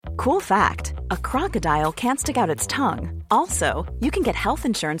Cool fact, a crocodile can't stick out its tongue. Also, you can get health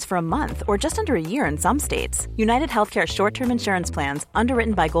insurance for a month or just under a year in some states. United Healthcare short-term insurance plans,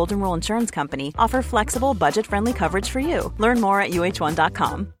 underwritten by Golden Rule Insurance Company, offer flexible, budget-friendly coverage for you. Learn more at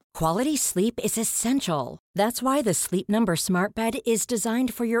uh1.com. Quality sleep is essential. That's why the Sleep Number Smart Bed is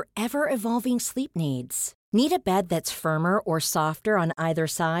designed for your ever-evolving sleep needs. Need a bed that's firmer or softer on either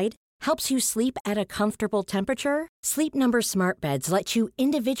side? Helps you sleep at a comfortable temperature? Sleep Number Smart Beds let you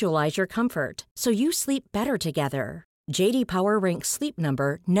individualize your comfort, so you sleep better together. J.D. Power ranks Sleep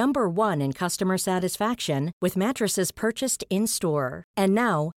Number number 1 in customer satisfaction with mattresses purchased in-store. And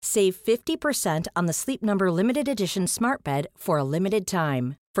now, save 50% on the Sleep Number Limited Edition Smart Bed for a limited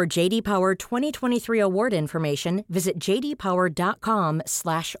time. For J.D. Power 2023 award information, visit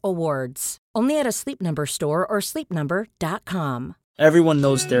jdpower.com/awards. Only at a Sleep Number store or sleepnumber.com. Everyone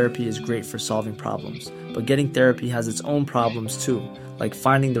knows therapy is great for solving problems, but getting therapy has its own problems too, like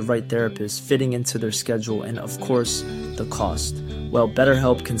finding the right therapist, fitting into their schedule, and of course, the cost. Well,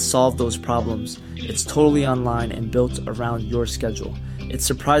 BetterHelp can solve those problems. It's totally online and built around your schedule. It's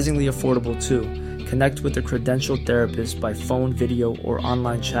surprisingly affordable too. Connect with a credentialed therapist by phone, video, or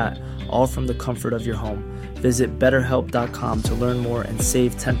online chat, all from the comfort of your home. Visit BetterHelp.com to learn more and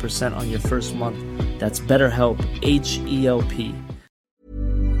save 10% on your first month. That's BetterHelp, H-E-L-P.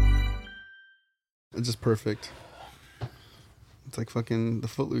 It's just perfect. It's like fucking the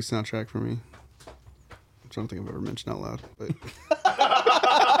Footloose soundtrack for me. Which I don't think I've ever mentioned out loud. But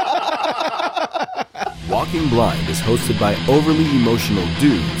Walking Blind is hosted by overly emotional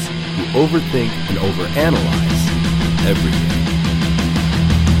dudes who overthink and overanalyze everything.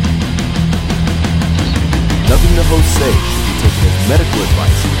 Nothing the hosts say should be taken as medical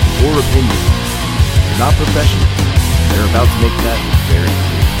advice or opinion. They're not professionals. They're about to make that very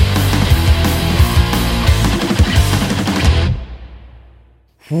clear.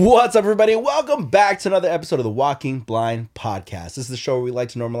 What's up, everybody? Welcome back to another episode of the Walking Blind Podcast. This is the show where we like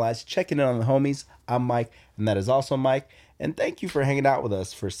to normalize checking in on the homies. I'm Mike, and that is also Mike. And thank you for hanging out with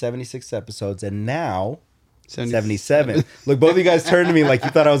us for 76 episodes, and now 77. Look, both of you guys turned to me like you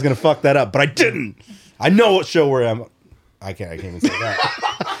thought I was going to fuck that up, but I didn't. I know what show we're on. I can't even say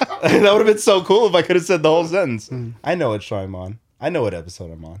that. That would have been so cool if I could have said the whole sentence. I know what show I'm on. I know what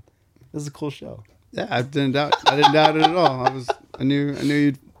episode I'm on. This is a cool show. yeah, I didn't doubt it at all. I knew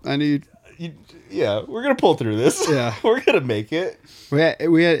you'd. Yeah, we're gonna pull through this. Yeah, we're gonna make it. We had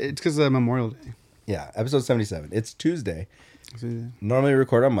it's because of Memorial Day. Yeah, episode 77. It's Tuesday. Normally we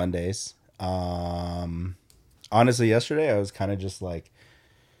record on Mondays. Honestly, yesterday I was kind of just like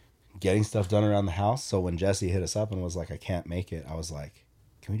getting stuff done around the house. So when Jesse hit us up and was like, "I can't make it," I was like,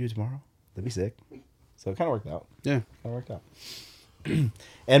 "Can we do it tomorrow? That'd be sick." So it kind of worked out. Yeah, kind of worked out.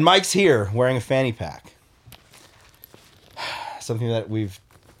 And Mike's here wearing a fanny pack. Something that we've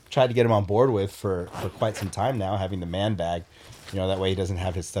tried to get him on board with for quite some time now, having the man bag. You know, that way he doesn't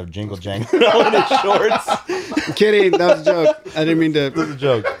have his stuff jingle jangle all in his shorts. I'm kidding. That was a joke. I didn't mean to. It was a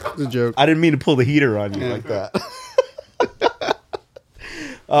joke. It was a joke. I didn't mean to pull the heater on you like that.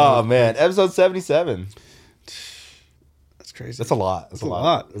 Oh, man. Episode 77. That's crazy. That's a lot. That's a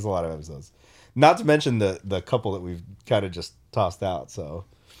lot. There's a lot of episodes. Not to mention the couple that we've kind of just tossed out, so...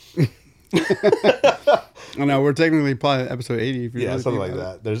 I know we're technically probably episode 80. If you really something like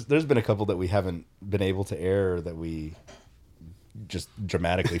that. There's been a couple that we haven't been able to air that we just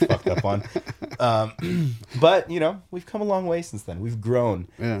dramatically fucked up on. But you know, we've come a long way since then. We've grown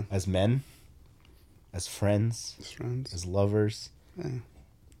as men, as friends, as lovers. Yeah.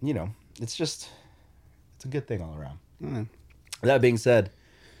 You know, it's a good thing all around. Yeah. That being said,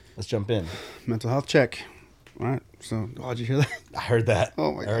 let's jump in. Mental health check. All right. So, did you hear that? I heard that.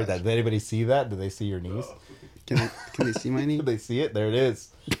 Oh my god! I heard that. Did anybody see that? Did they see your knees? Can they see my knee? Did they see it? There it is.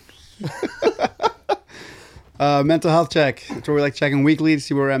 Mental health check. That's where we like checking weekly to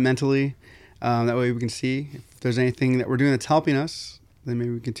see where we're at mentally. That way we can see if there's anything that we're doing that's helping us. Then maybe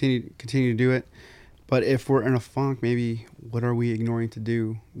we continue to do it. But if we're in a funk, maybe what are we ignoring to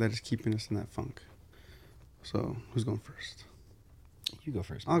do that is keeping us in that funk? So who's going first? You go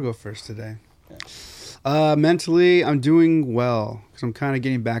first. I'll go first today. Yeah. Mentally, I'm doing well because I'm kind of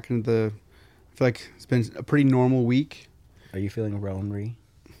getting back into I feel like it's been a pretty normal week. Are you feeling Ronery?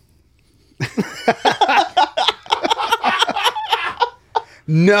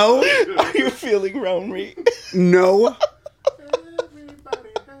 No. Are you feeling Ronery? No.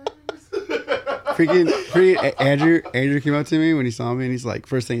 Freaking Andrew came up to me when he saw me and he's like,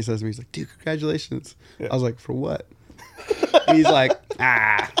 first thing he says to me, he's like, dude, congratulations. Yeah. I was like, for what? And he's like,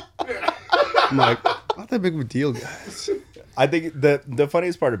 I'm like, not that big of a deal, guys. I think the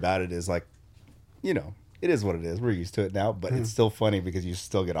funniest part about it is like, you know, it is what it is. We're used to it now, but it's still funny because you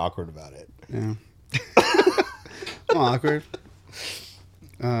still get awkward about it. Yeah. I'm awkward.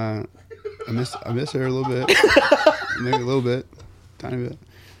 I miss her a little bit. Maybe a little bit. Tiny bit.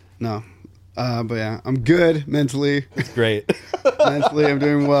 No. But yeah, I'm good mentally. It's great. Mentally, I'm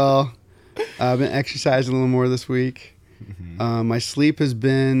doing well. I've been exercising a little more this week. Mm-hmm. My sleep has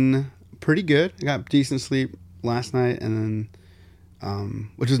been pretty good. I got decent sleep last night, and then,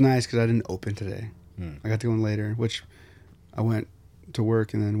 which was nice because I didn't open today. I got to go in later, which I went to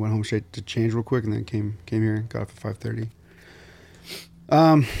work and then went home straight to change real quick, and then came here and got up at 5:30.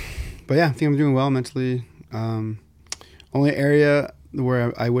 But yeah, I think I'm doing well mentally. Only area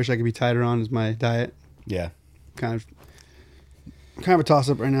where I wish I could be tighter on is my diet. Yeah. Kind of a toss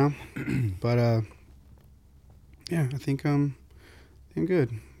up right now. But yeah, I think I'm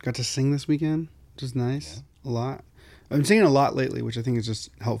good. Got to sing this weekend, which is nice. Yeah. A lot. I've been singing a lot lately, which I think is just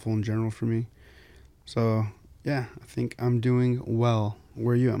helpful in general for me. So yeah, I think I'm doing well.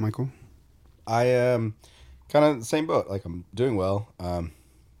 Where are you at, Michael? I am kind of the same boat. Like, I'm doing well. I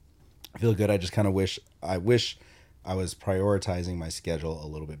feel good. I just kind of wish I was prioritizing my schedule a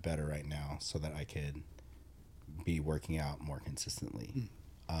little bit better right now so that I could be working out more consistently.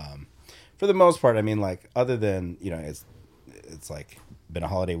 For the most part, I mean, like, other than, you know, it's like been a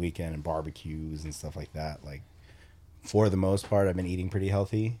holiday weekend and barbecues and stuff like that. Like, for the most part, I've been eating pretty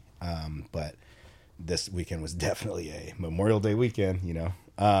healthy. But this weekend was definitely a Memorial Day weekend, you know.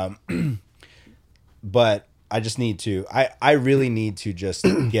 But I just need to, I really need to just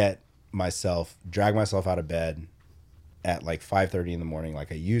drag myself out of bed at like 5:30 in the morning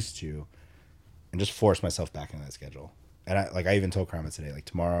like I used to, and just force myself back into that schedule. And I even told Karma today, like,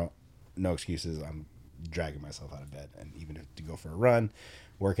 tomorrow, no excuses. I'm dragging myself out of bed, and even if to go for a run,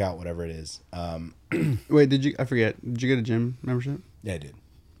 workout, whatever it is. Wait, I forget. Did you get a gym membership? Yeah, I did.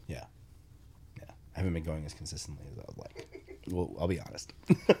 Yeah. I haven't been going as consistently as I would like. Well, I'll be honest.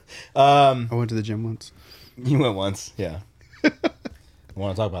 I went to the gym once. You went once, yeah. I don't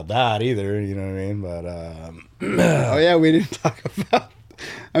want to talk about that either, you know what I mean? But oh yeah, we didn't talk about.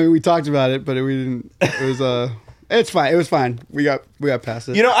 I mean, we talked about it, but we didn't. It was it's fine. It was fine. We got past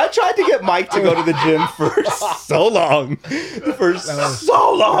it. You know, I tried to get Mike to go to the gym for so long.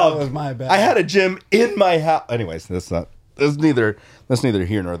 So long. That was my bad. I had a gym in my house. Anyways, that's neither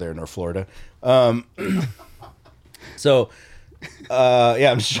here nor there nor Florida. So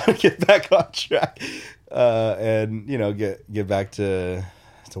yeah, I'm just trying to get back on track. And, you know, get back to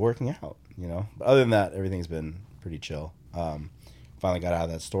working out, you know. But other than that, everything's been pretty chill. Finally got out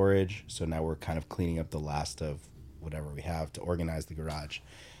of that storage, so now we're kind of cleaning up the last of whatever we have to organize the garage,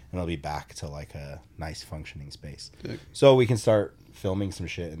 and it'll be back to like a nice functioning space. Sick. So we can start filming some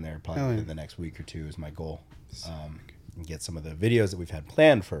shit in there probably in the next week or two is my goal. And get some of the videos that we've had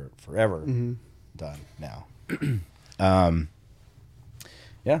planned for forever done now. Yeah,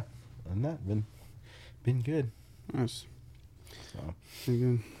 other than that, been good. Nice. So, pretty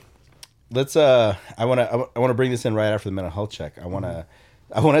good. Let's I want to bring this in right after the mental health check. I want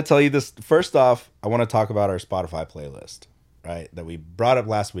to tell you this. First off, I want to talk about our Spotify playlist, right? That we brought up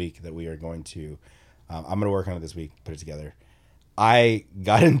last week that we are going to I'm going to work on it this week, put it together. I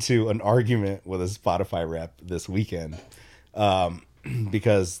got into an argument with a Spotify rep this weekend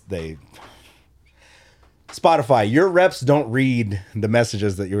because Spotify, your reps don't read the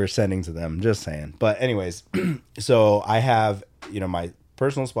messages that you were sending to them. Just saying. But anyways, so I have, you know, my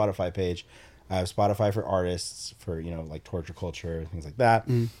personal Spotify page. I have Spotify for artists, for, you know, like Torture Culture, things like that.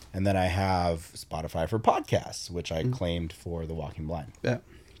 And then I have Spotify for podcasts, which I claimed for The Walking Blind. Yeah.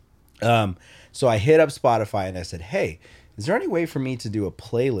 So I hit up Spotify and I said, hey, is there any way for me to do a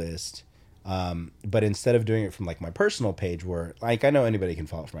playlist? But instead of doing it from like my personal page where, like, I know anybody can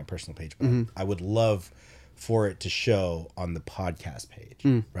follow it from my personal page, but I would love for it to show on the podcast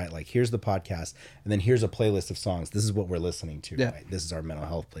page, right? Like, here's the podcast, and then here's a playlist of songs. This is what we're listening to, right? This is our mental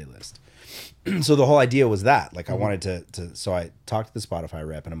health playlist. So the whole idea was that, like, I wanted to, so I talked to the Spotify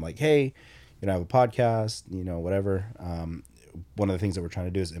rep, and I'm like, hey, you know, I have a podcast, you know, whatever. One of the things that we're trying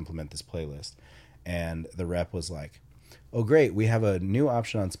to do is implement this playlist. And the rep was like, oh, great. We have a new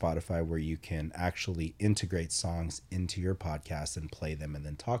option on Spotify where you can actually integrate songs into your podcast and play them and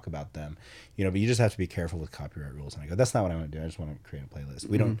then talk about them, you know, but you just have to be careful with copyright rules. And I go, that's not what I want to do. I just want to create a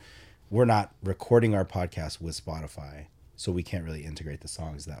playlist. We're not recording our podcast with Spotify, so we can't really integrate the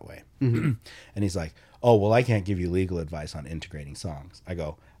songs that way. And he's like, oh, well, I can't give you legal advice on integrating songs. I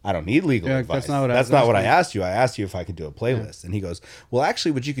go, I don't need legal advice. That's not what I asked you. I asked you if I could do a playlist. And he goes, well,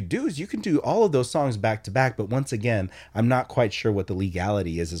 actually, what you could do is you can do all of those songs back to back. But once again, I'm not quite sure what the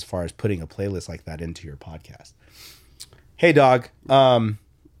legality is as far as putting a playlist like that into your podcast. Hey, dog.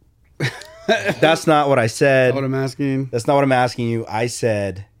 That's not what I said. What I'm asking. That's not what I'm asking you. I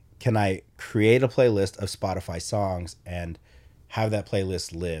said, can I create a playlist of Spotify songs and have that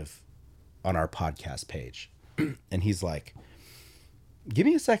playlist live on our podcast page? And he's like, give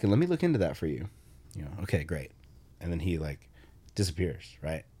me a second. Let me look into that for you. Okay, great. And then he like disappears,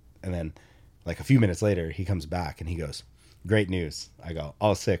 right? And then like a few minutes later, he comes back and he goes, great news. I go,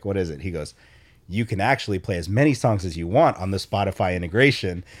 oh, sick. What is it? He goes, you can actually play as many songs as you want on the Spotify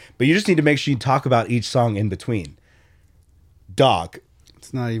integration, but you just need to make sure you talk about each song in between. Dog.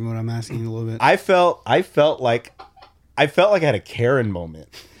 It's not even what I'm asking a little bit. I felt like I had a Karen moment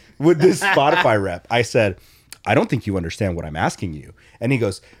with this Spotify rep. I said, I don't think you understand what I'm asking you. And he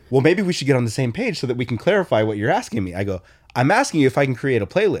goes, well, maybe we should get on the same page so that we can clarify what you're asking me. I go, I'm asking you if I can create a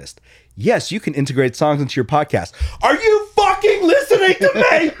playlist. Yes, you can integrate songs into your podcast. Are you fucking listening to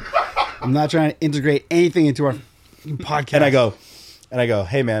me? I'm not trying to integrate anything into our podcast. And I go,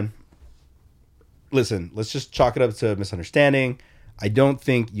 hey man, listen, let's just chalk it up to a misunderstanding. I don't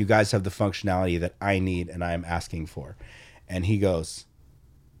think you guys have the functionality that I need and I'm asking for. And he goes,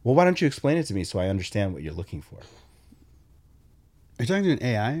 well, why don't you explain it to me so I understand what you're looking for? Are you talking to an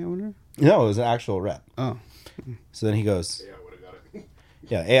AI, I wonder? No, it was an actual rep. Oh. So then he goes,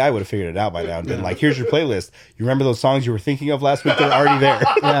 yeah, AI would have figured it out by now and been like, here's your playlist. You remember those songs you were thinking of last week? They're already there.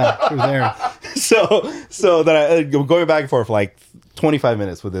 Yeah, they're there. So that I going back and forth for like 25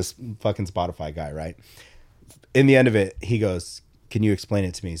 minutes with this fucking Spotify guy, right? In the end of it, he goes, can you explain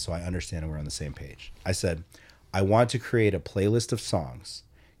it to me so I understand and we're on the same page? I said, I want to create a playlist of songs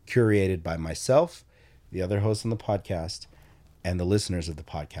curated by myself, the other hosts on the podcast, and the listeners of the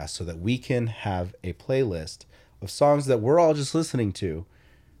podcast so that we can have a playlist of songs that we're all just listening to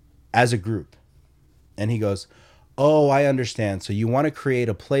as a group. And he goes, oh, I understand. So you want to create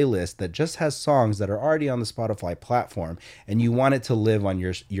a playlist that just has songs that are already on the Spotify platform and you want it to live on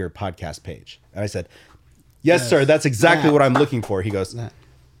your podcast page. And I said, yes, sir. That's exactly what I'm looking for. He goes,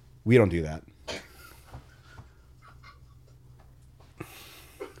 we don't do that.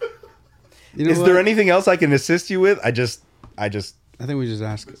 Is there anything else I can assist you with? I think we just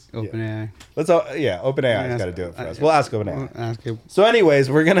ask OpenAI. OpenAI's got to do it for us. We'll ask OpenAI. So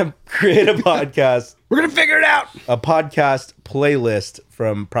anyways, we're going to create a podcast. We're going to figure it out. A podcast playlist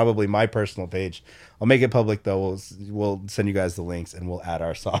from probably my personal page. I'll make it public though. We'll send you guys the links and we'll add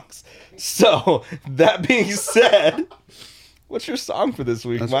our songs. So that being said, what's your song for this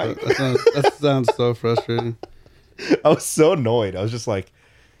week, Mike? That sounds so frustrating. I was so annoyed. I was just like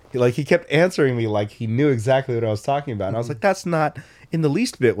he kept answering me like he knew exactly what I was talking about. And I was like, that's not in the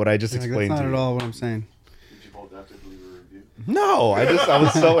least bit what I just explained to you. That's not at all what I'm saying. Did you hold that to leave a review? No, I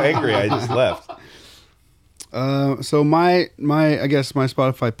was so angry. I just left. So my I guess my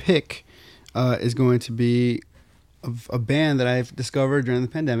Spotify pick is going to be a band that I've discovered during the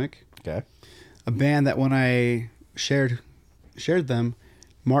pandemic. Okay. A band that when I shared them,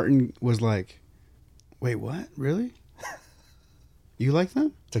 Martin was like, wait, what? Really? You like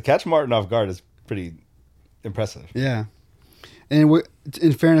them? To catch Martin off guard is pretty impressive. Yeah. And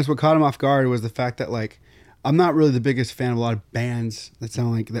in fairness, what caught him off guard was the fact that like I'm not really the biggest fan of a lot of bands that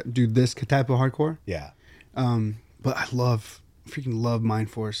sound like that do this type of hardcore. Yeah. But I freaking love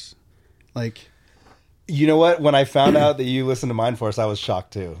Mind Force. Like, you know what? When I found out that you listen to Mind Force, I was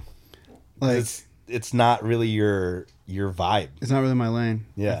shocked too. Like, it's not really your vibe. It's not really my lane.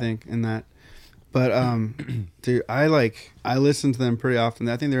 Yeah. I think in that. But dude, I listen to them pretty often.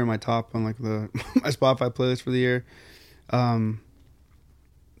 I think they're in my top on like my Spotify playlist for the year.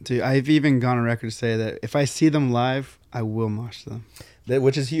 Dude, I've even gone on record to say that if I see them live, I will mosh them.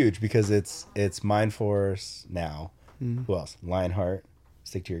 Which is huge because it's Mind Force now. Mm-hmm. Who else? Lionheart,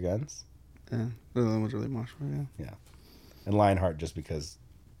 Stick to Your Guns. Yeah, they're the ones really mosh for. Yeah, and Lionheart just because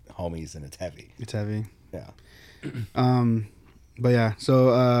homies and it's heavy. It's heavy. Yeah. But yeah,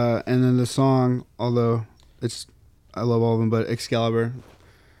 so and then the song, although I love all of them, but Excalibur,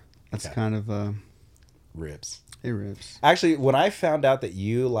 that's kind of rips. It rips. Actually, when I found out that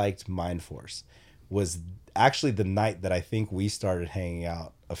you liked Mind Force, was actually the night that I think we started hanging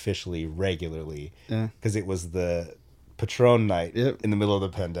out officially regularly. Yeah. Because it was the Patron night in the middle of the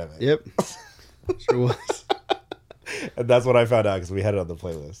pandemic. Yep. Sure was. And that's what I found out because we had it on the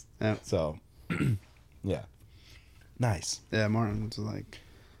playlist. Yeah. So, yeah. Nice. Yeah, Martin was like,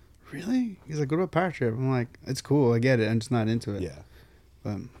 really? He's like, what about Power Trip? I'm like, it's cool. I get it. I'm just not into it. Yeah.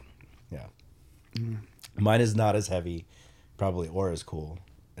 But, yeah. Mm. Mine is not as heavy, probably, or as cool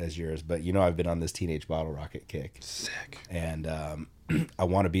as yours. But, you know, I've been on this Teenage Bottle Rocket kick. Sick. And I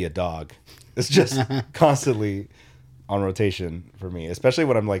want to be a dog. It's just constantly on rotation for me, especially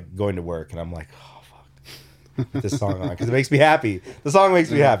when I'm, like, going to work and I'm like, oh, fuck. with this song on because it makes me happy. The song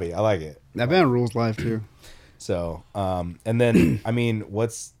makes me happy. I like it. That band rules live too. So, and then I mean,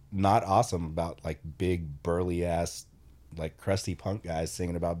 what's not awesome about like big burly ass like crusty punk guys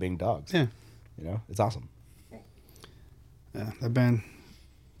singing about being dogs? Yeah, You know, it's awesome. yeah. That band.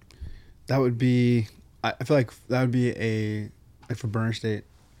 That would be. I feel like that would be like for Burner State.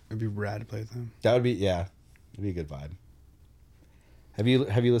 It'd be rad to play with them. That would be it'd be a good vibe. Have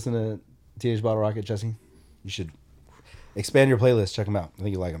you listened to Teenage Bottle Rocket, Jesse? You should expand your playlist. Check them out. I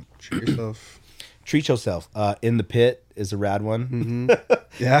think you like them. Treat yourself. Treat yourself. In the Pit is a rad one.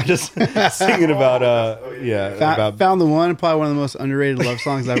 Yeah, Just singing about about found the one. Probably one of the most underrated love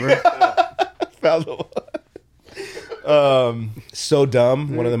songs ever. found the one. So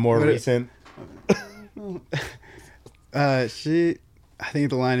Dumb, one of the more What it- recent. I think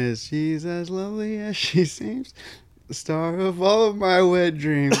the line is, "She's as lovely as she seems, the star of all of my wet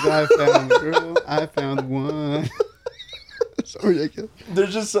dreams. I found the girl. I found the one." So ridiculous.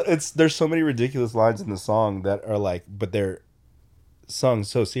 There's so many ridiculous lines in the song that are like, but they're sung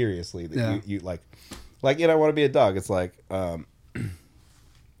so seriously that Yeah. you like I want to be a dog. It's like,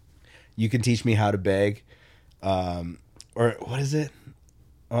 you can teach me how to beg, or what is it?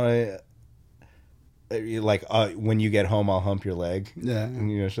 When you get home, I'll hump your leg. Yeah.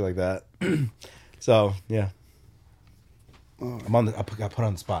 You know, shit like that. So yeah, I'm on the. I put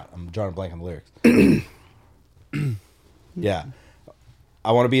on the spot. I'm drawing a blank on the lyrics. Yeah,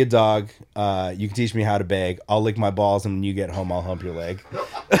 I want to be a dog. You can teach me how to beg. I'll lick my balls, and when you get home, I'll hump your leg.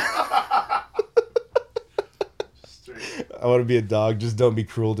 I want to be a dog. Just don't be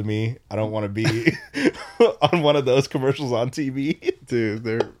cruel to me. I don't want to be on one of those commercials on TV. Dude,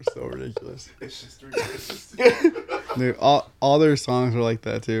 they're so ridiculous. It's just ridiculous. Dude, all their songs are like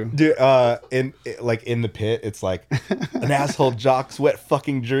that too. Dude, in the Pit, it's like an asshole jock's wet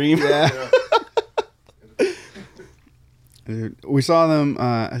fucking dream. Yeah. Dude, we saw them.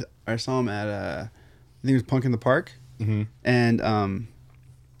 I saw them at I think it was Punk in the Park, and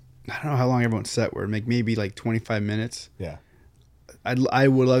I don't know how long everyone's set were. Maybe like 25 minutes. Yeah. I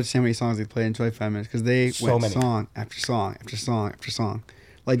would love to see how many songs they played in 25 minutes because they So went many. song after song after song after song.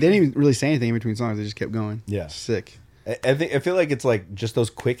 Like they didn't even really say anything in between songs. They just kept going. Yeah. Sick. I feel like it's like just those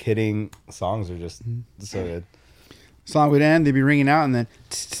quick hitting songs are just so good. Song would end, they'd be ringing out, and then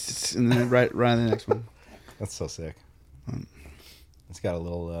right on the next one. That's so sick. It's got a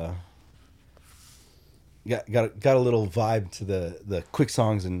little got a little vibe to the quick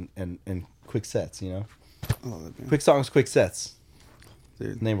songs and quick sets, you know? I love that band. Quick songs, quick sets.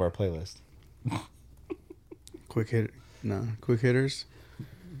 Dude. Name of our playlist. Quick hitters.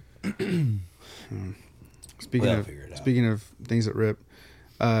 Speaking We'll of figure it out. speaking of things that rip,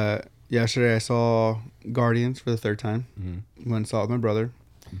 yesterday I saw Guardians for the third time. Went and saw it with my brother.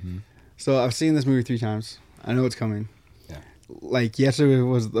 So I've seen this movie 3 times. I know it's coming. Yeah. Like yesterday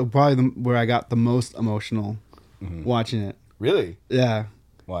was probably where I got the most emotional watching it. Really? Yeah,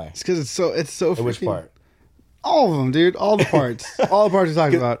 Why? it's because it's so. Which freaking- part? All of them, dude. All the parts. All the parts you're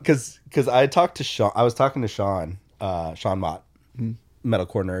talking about. Because I talked to Sean. I was talking to Sean Mott,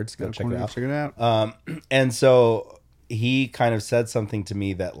 Metalcore Nerds. Go check it out. Check it out. And so he kind of said something to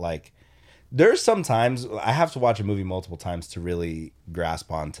me that like, there's sometimes I have to watch a movie multiple times to really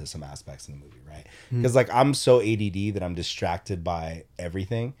grasp onto some aspects in the movie, right? Because like I'm so ADD that I'm distracted by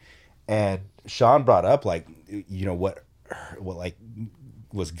everything. And Sean brought up like, you know, what like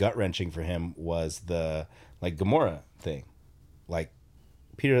was gut wrenching for him was the like Gamora thing. Like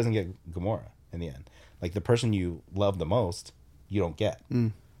Peter doesn't get Gamora in the end. Like the person you love the most, you don't get,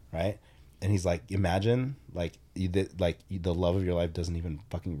 right? And he's like, imagine like the love of your life doesn't even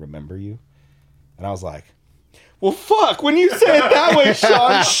fucking remember you. And I was like, well, fuck, when you say it that way,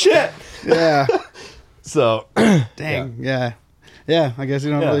 Sean, shit. Yeah. So, Dang. Yeah. Yeah. I guess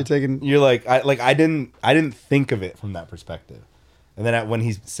you're not really taking. You're like, I didn't think of it from that perspective. And then when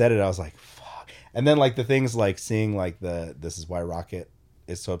he said it, I was like, fuck. And then like the things like seeing like this is why Rocket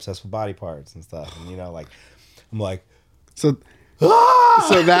is so obsessed with body parts and stuff. And you know, like, I'm like, So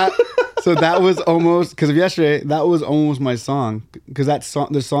that was almost because of yesterday. That was almost my song because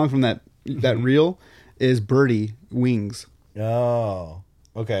the song from that reel is Birdie Wings. oh,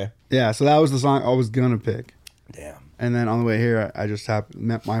 okay. Yeah, so that was the song I was gonna pick. Damn. And then on the way here, I just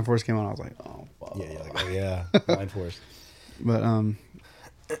Mind Force came on. I was like, oh, fuck. Yeah, you're like, oh yeah, Mind Force. But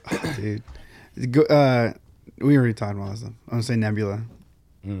dude, we already talked about this stuff. I'm gonna say Nebula.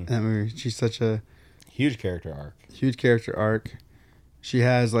 In that movie, she's such a Huge character arc. huge character arc. She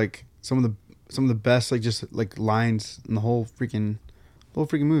has like some of the best like just like lines in the whole freaking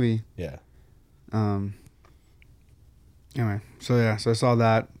movie. Yeah. Anyway, so I saw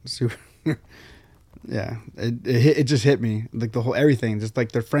that. Super, Yeah, it just hit me, like the whole everything, just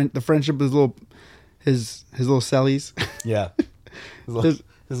like the friendship with his little cellies, Yeah.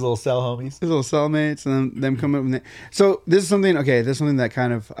 His little cell homies. his little cellmates, and them coming up with so this is something. Okay, this is something that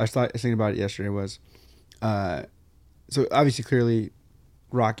kind of I was thinking about it yesterday was, so obviously clearly,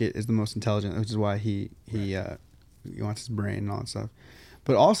 Rocket is the most intelligent, which is why he wants his brain and all that stuff,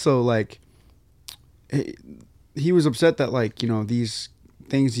 but also like he was upset that like these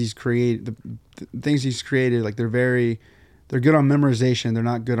things he's created, the things he's created, like they're good on memorization. They're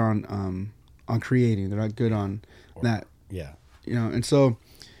not good on creating. They're not good on that. Yeah. And so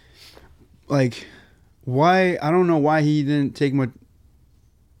like why, I don't know why he didn't take much,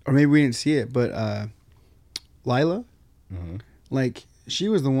 or maybe we didn't see it, but Lila, like she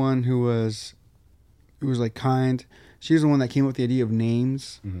was the one who was like kind. She was the one that came up with the idea of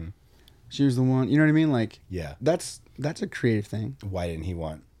names. She was the one, you know what I mean? Like, yeah, that's a creative thing. Why didn't he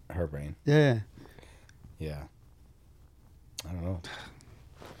want her brain? Yeah. I don't know.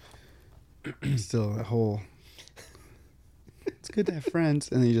 Still, that whole, it's good to have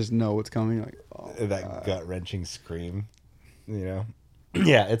friends, and then you just know what's coming. Like, oh, that gut wrenching scream, Yeah,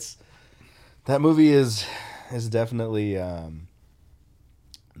 that movie is definitely.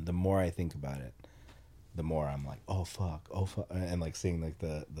 The more I think about it, the more I'm like, oh fuck, and like seeing like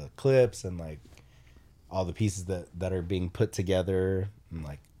the clips and like all the pieces that are being put together. I'm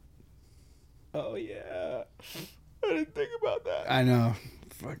like, oh yeah, I didn't think about that. I know,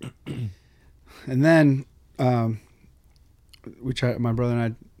 fuck. And then we tried. My brother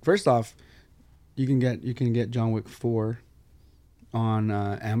and I. First off, you can get John Wick 4 on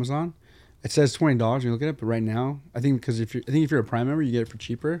Amazon. It says $20. You look at it, but right now, I think because if you're a Prime member, you get it for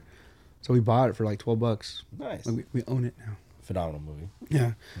cheaper. So we bought it for like $12. Nice. Like we own it now. Phenomenal movie.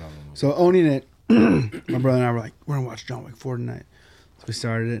 Yeah. Phenomenal movie. So owning it, my brother and I were like, we're gonna watch John Wick 4 tonight. So we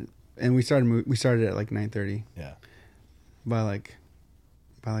started it, and we started at like 9:30. Yeah. By like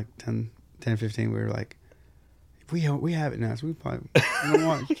 10:15, we were like, we have it now, so we probably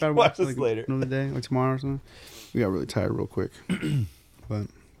try to Watch it this like later. another day, like tomorrow or something. We got really tired real quick, but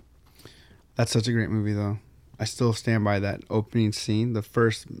that's such a great movie though. I still stand by that opening scene, the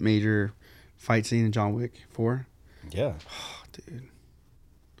first major fight scene in John Wick 4. Yeah. Oh, dude.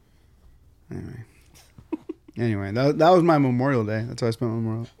 Anyway, that was my Memorial Day. That's how I spent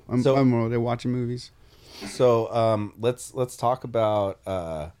my Memorial Day watching movies. So let's talk about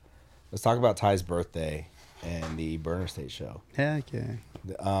Ty's birthday and the Burner State show. Heck yeah.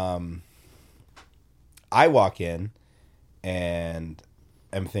 I walk in and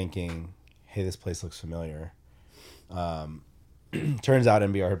I'm thinking, hey, this place looks familiar. Turns out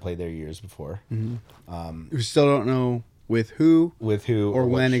NBR had played there years before. Mm-hmm. We still don't know with who or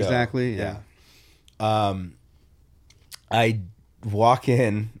when exactly. Yeah. I walk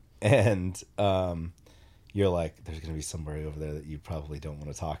in and you're like, there's gonna be somebody over there that you probably don't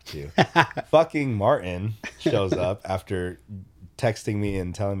want to talk to. Fucking Martin shows up after texting me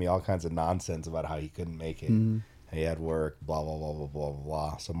and telling me all kinds of nonsense about how he couldn't make it. Mm-hmm. He had work, blah blah blah blah blah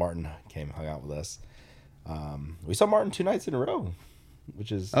blah. So Martin came and hung out with us. We saw Martin 2 nights in a row,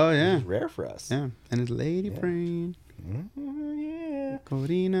 which is rare for us. Yeah, and his lady friend,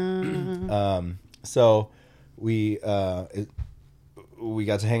 Corina. So we got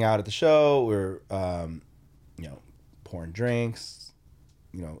to hang out at the show. We're pouring drinks.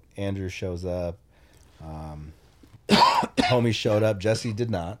 Andrew shows up. Homie showed up. Jesse did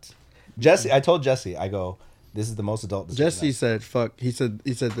not. I told Jesse, I go, this is the most adult decision. Jesse said, "Fuck." He said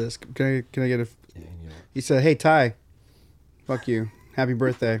this. Can I get a? Yeah, he said, "Hey Ty, fuck you. Happy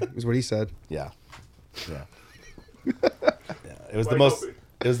birthday." Is what he said. Yeah. It was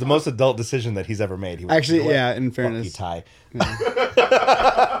the most adult decision that he's ever made. He actually, yeah. In fairness, fuck you,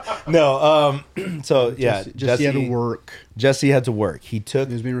 Ty. No. So yeah, Jesse had to work. Jesse had to work. He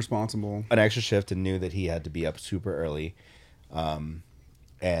was being responsible. An extra shift and knew that he had to be up super early.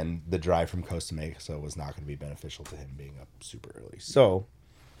 And the drive from Costa Mesa was not going to be beneficial to him being up super early. So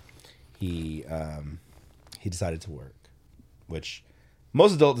he decided to work, which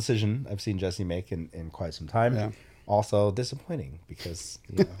most adult decision I've seen Jesse make in quite some time. Yeah. Also disappointing because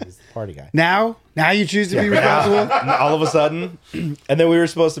he's the party guy. Now you choose to be responsible? All of a sudden. And then we were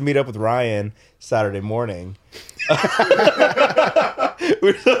supposed to meet up with Ryan Saturday morning.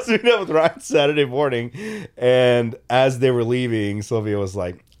 We were supposed to meet up with Ryan Saturday morning, and as they were leaving, Sylvia was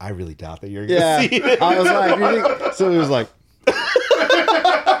like, I really doubt that you're going to see it. I was like, Sylvia was like,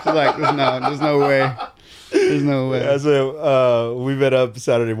 she's like, there's no way. There's no way. Yeah, so we met up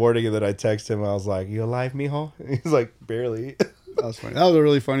Saturday morning, and then I texted him. I was like, "You alive, mijo?" He's like, "Barely." That was funny. That was a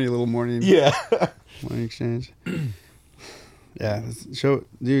really funny little morning. Yeah, morning exchange. Yeah, show,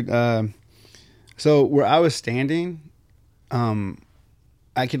 dude. So where I was standing, I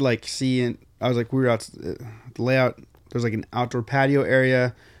could like see, and I was like, we were out the layout. There's like an outdoor patio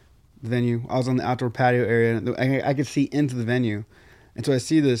area, the venue. I was on the outdoor patio area, and I could see into the venue, and so I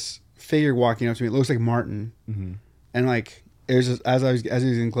see this figure walking up to me. It looks like Martin, and like it was just as he was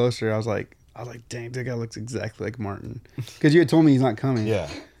getting closer, I was like, dang, that guy looks exactly like Martin, because you had told me he's not coming. Yeah.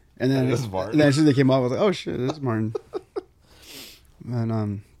 And then, This is Martin. And then as soon as they came up, I was like, oh shit, this is Martin.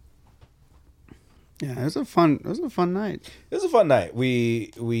 And yeah, it was a fun night. It was a fun night.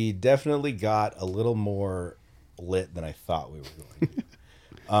 We definitely got a little more lit than I thought we were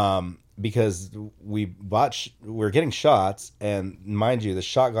going to. Because we were getting shots, and mind you, the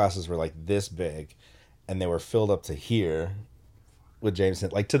shot glasses were like this big, and they were filled up to here with Jameson,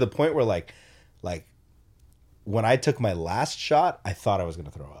 like to the point where like when I took my last shot, I thought I was going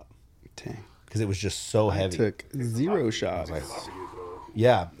to throw up. Dang. Because it was just so heavy. I took 0 shots.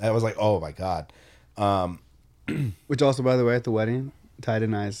 Yeah, I was like, oh my God. Which also, by the way, at the wedding, Ty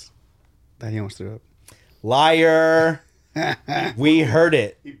denies that he almost threw up. Liar. We heard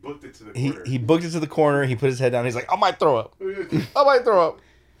it. He booked it to the corner. He booked it to the corner. He put his head down. He's like, I might throw up. I might throw up.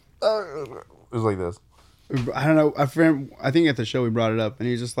 It was like this. I don't know. I think at the show we brought it up, and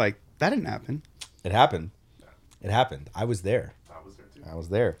he's just like, that didn't happen. It happened. It happened. I was there. I was there too. I was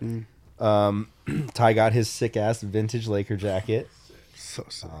there. Ty got his sick ass vintage Laker jacket. So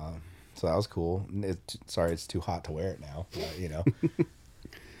sick. So that was cool. Sorry, it's too hot to wear it now. But, you know,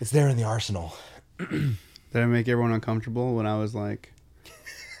 it's there in the arsenal. Did I make everyone uncomfortable when I was like,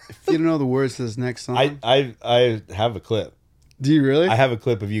 if you don't know the words to this next song? I have a clip. Do you really? I have a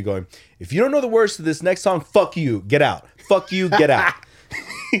clip of you going, if you don't know the words to this next song, fuck you, get out. Fuck you, get out.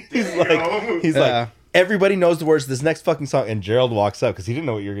 He's like, everybody knows the words to this next fucking song. And Gerald walks up because he didn't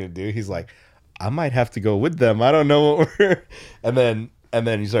know what you were going to do. He's like, I might have to go with them. I don't know what we're... And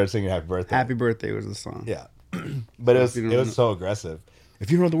then you started singing Happy Birthday. Happy Birthday was the song. Yeah. But it was so aggressive.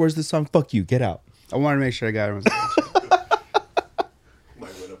 If you don't know the words to this song, fuck you, get out. I wanted to make sure I got everyone's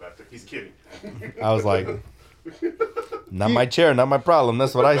Mike went up after. He's kidding. I was like, not my chair, not my problem.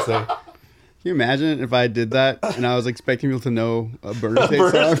 That's what I say. Can you imagine if I did that and I was expecting people to know a Burner State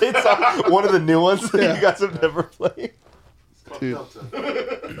song? Burner State song, one of the new ones that you guys have never played. Dude.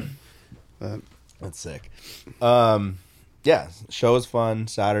 That's sick. Yeah, show was fun.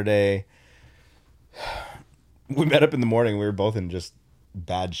 Saturday, we met up in the morning. We were both in just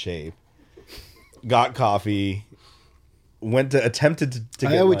bad shape. Got coffee. Attempted to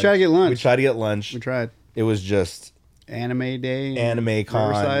get lunch. We tried to get lunch. We tried to get lunch. We tried. It was just Anime Day. Anime Con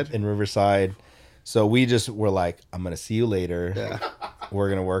Riverside. in Riverside. So we just were like, I'm going to see you later. Yeah. We're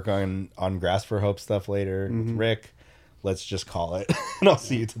going to work on Grass for Hope stuff later with Rick. Let's just call it. And I'll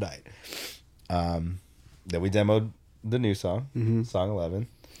see you tonight. Then we demoed the new song, song 11.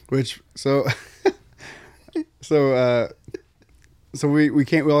 Which, so we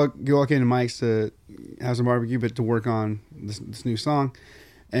can't, we all came to Mike's to have some barbecue, but to work on this new song.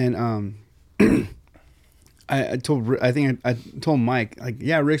 And I told Mike, like,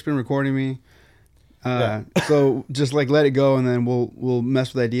 yeah, Rick's been recording me. So just like let it go, and then we'll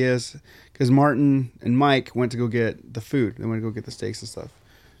mess with ideas. Because Martin and Mike went to go get the food. They went to go get the steaks and stuff.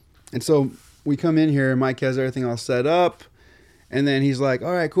 And so we come in here, and Mike has everything all set up. And then he's like,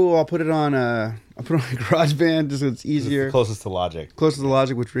 all right, cool, I'll put it on GarageBand just so it's easier. It's closest to Logic. Closest to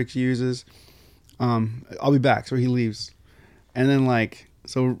Logic, which Rick uses. I'll be back. So he leaves. And then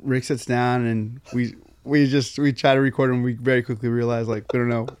so Rick sits down, and we try to record, and we very quickly realize we don't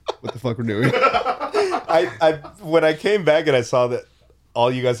know what the fuck we're doing. When I came back and I saw that all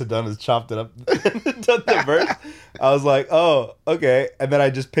you guys had done is chopped it up and done the verse, I was like, oh, okay. And then I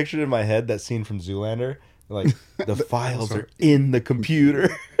just pictured in my head that scene from Zoolander. Like, the files are in the computer.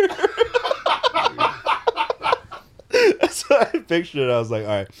 So I pictured it. I was like, all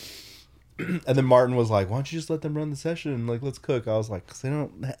right. And then Martin was like, why don't you just let them run the session? Like, let's cook. I was like, because they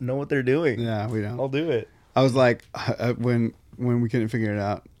don't know what they're doing. Yeah, we don't. I'll do it. I was like, when we couldn't figure it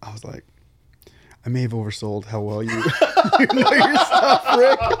out, I was like, I may have oversold how well you know your stuff,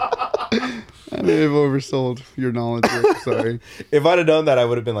 Rick. I may have oversold your knowledge, Rick. Sorry. If I'd have known that, I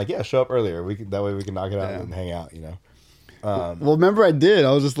would have been like, yeah, show up earlier. That way we can knock it out and hang out, you know? Well, remember I did.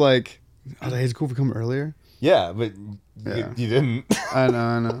 I was just like, hey, it's cool if we come earlier. Yeah, but you didn't. I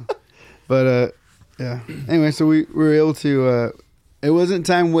know. But, yeah. Anyway, so we were able to, it wasn't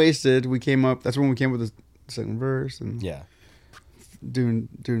time wasted. That's when we came up with the second verse. And yeah. Doing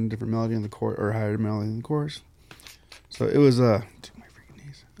different melody in the chorus, or higher melody in the chorus. So it was, dude, my freaking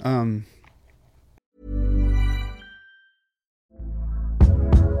knees.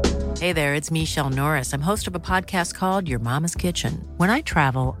 Hey there, it's Michelle Norris. I'm host of a podcast called Your Mama's Kitchen. When I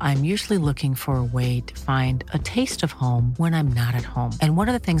travel, I'm usually looking for a way to find a taste of home when I'm not at home. And one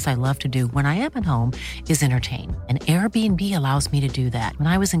of the things I love to do when I am at home is entertain. And Airbnb allows me to do that. When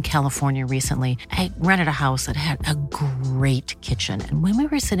I was in California recently, I rented a house that had a great kitchen. And when we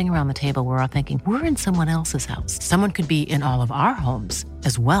were sitting around the table, we're all thinking, we're in someone else's house. Someone could be in all of our homes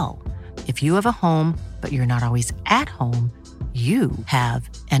as well. If you have a home, but you're not always at home, you have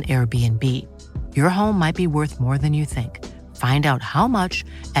an Airbnb. Your home might be worth more than you think. Find out how much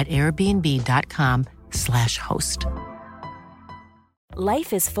at airbnb.com/host.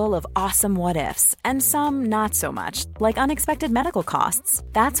 Life is full of awesome what ifs, and some not so much, like unexpected medical costs.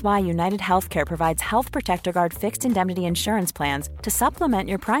 That's why United Healthcare provides Health Protector Guard fixed indemnity insurance plans to supplement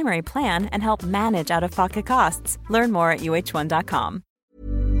your primary plan and help manage out-of-pocket costs. Learn more at uh1.com.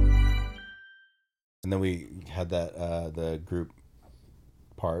 And then we had that the group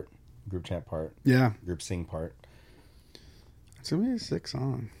chant part, group sing part. It's gonna be a sick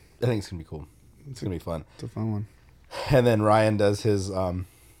song. I think it's gonna be cool. It's gonna be fun. It's a fun one. And then Ryan does his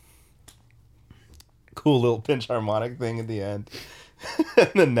cool little pinch harmonic thing at the end. And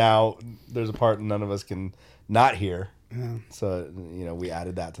then now there's a part none of us can not hear. Yeah. So, we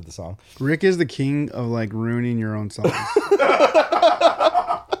added that to the song. Rick is the king of like ruining your own songs.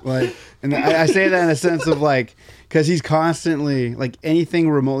 Like, and I say that in a sense of like, because he's constantly like anything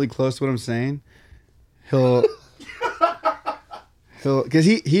remotely close to what I'm saying, he'll because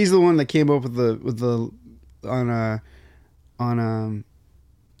he's the one that came up with the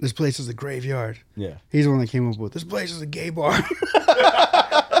this place is a graveyard. Yeah, he's the one that came up with this place is a gay bar.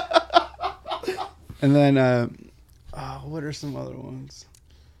 And then what are some other ones?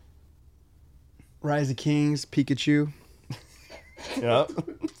 Rise of Kings, Pikachu. Yeah.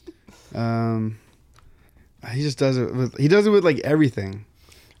 He just does it with like everything.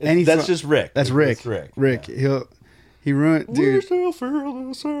 That's just Rick. That's Rick. It's Rick. Rick. Yeah. He ruined, dude.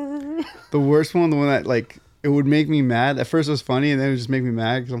 The worst one, the one that like it would make me mad. At first it was funny, and then it would just make me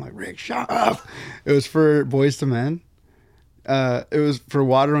mad because I'm like, Rick, shut up. It was for Boys to Men. It was for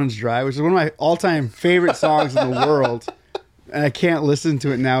Water Runs Dry, which is one of my all-time favorite songs in the world. And I can't listen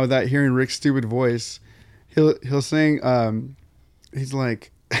to it now without hearing Rick's stupid voice. He'll sing. He's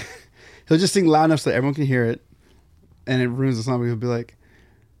like, he'll just sing loud enough so that everyone can hear it, and it ruins the song. But he'll be like,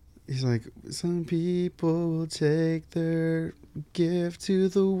 he's like, some people will take their gift to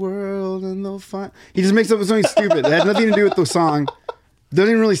the world and they'll find. He just makes up something stupid. It has nothing to do with the song.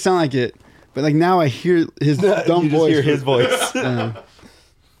 Doesn't even really sound like it. But like now I hear his dumb voice. Hear his voice.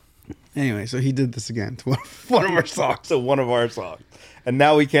 Anyway, so he did this again to one of our songs. So one of our songs, and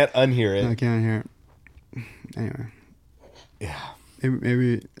now we can't unhear it. I can't hear it. Anyway, yeah.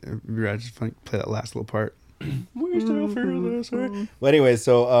 Maybe it'd be right just play that last little part. We still feel this way. Well, anyway,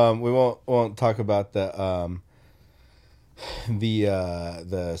 so we won't talk about the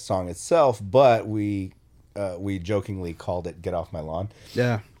song itself, but we jokingly called it "Get Off My Lawn."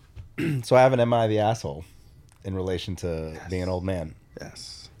 Yeah. So I have an "Am I the Asshole" in relation to being an old man.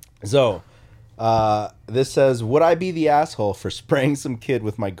 Yes. So this says, would I be the asshole for spraying some kid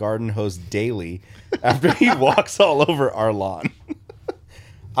with my garden hose daily after he walks all over our lawn?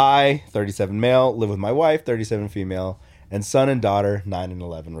 I, 37 male, live with my wife, 37 female, and son and daughter, 9 and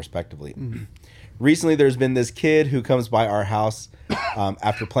 11, respectively. Mm-hmm. Recently, there's been this kid who comes by our house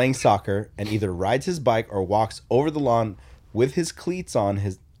after playing soccer and either rides his bike or walks over the lawn with his cleats on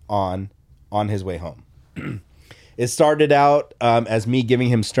his way home. It started out as me giving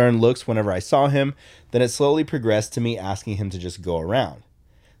him stern looks whenever I saw him. Then it slowly progressed to me asking him to just go around.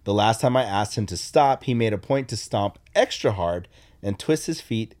 The last time I asked him to stop, he made a point to stomp extra hard and twist his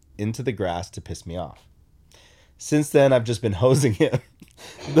feet into the grass to piss me off. Since then, I've just been hosing him.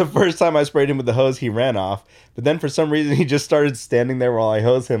 The first time I sprayed him with the hose, he ran off. But then for some reason, he just started standing there while I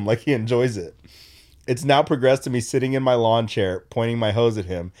hose him like he enjoys it. It's now progressed to me sitting in my lawn chair, pointing my hose at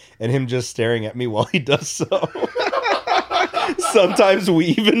him, and him just staring at me while he does so. Sometimes we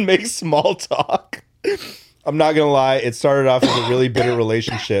even make small talk. I'm not going to lie, it started off as a really bitter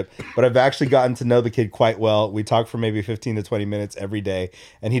relationship, but I've actually gotten to know the kid quite well. We talk for maybe 15 to 20 minutes every day,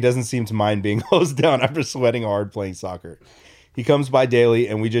 and he doesn't seem to mind being hosed down after sweating hard playing soccer. He comes by daily,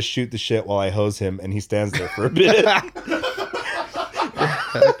 and we just shoot the shit while I hose him, and he stands there for a bit.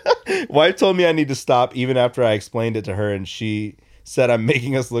 Wife told me I need to stop even after I explained it to her, and she said I'm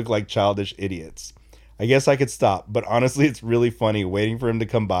making us look like childish idiots. I guess I could stop, but honestly, it's really funny waiting for him to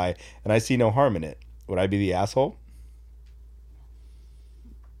come by, and I see no harm in it. Would I be the asshole?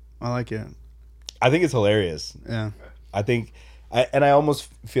 I like it. I think it's hilarious. Yeah. I almost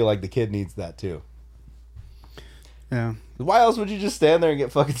feel like the kid needs that too. Yeah. Why else would you just stand there and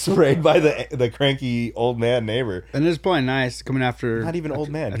get fucking sprayed by the cranky old man neighbor? And it's probably nice coming after. Not even old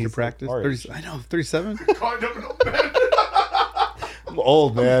man. After He's practice. our age. 30, I know, 37. I'm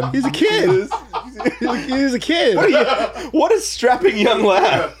old, man. He's a kid. He's a kid. What a strapping young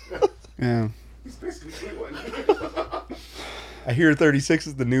lad. Yeah. He's basically 21. I hear 36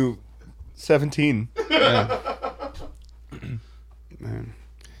 is the new 17. Yeah. Man.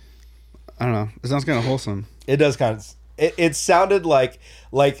 I don't know. It sounds kind of wholesome. It does kind of. It sounded like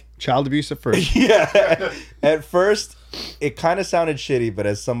Child abuse at first. yeah. At first, it kind of sounded shitty, but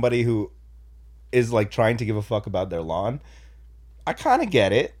as somebody who is like trying to give a fuck about their lawn, I kind of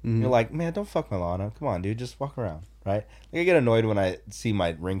get it. You're like, man, don't fuck my lawn up. Come on, dude, just walk around, right? Like, I get annoyed when I see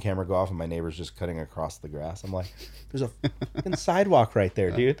my Ring camera go off and my neighbor's just cutting across the grass. I'm like, there's a fucking sidewalk right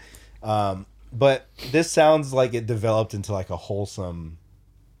there, dude. But this sounds like it developed into like a wholesome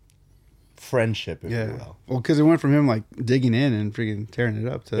friendship, if you Yeah. will. Well, because it went from him like digging in and freaking tearing it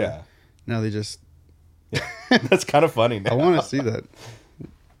up to Yeah. now they just. That's kind of funny now. I want to see that.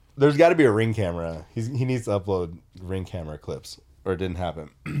 There's got to be a Ring camera. He needs to upload Ring camera clips, or it didn't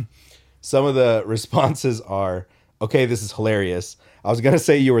happen. Some of the responses are, okay, this is hilarious. I was going to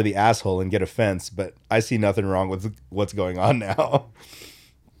say you were the asshole and get offense, but I see nothing wrong with what's going on now.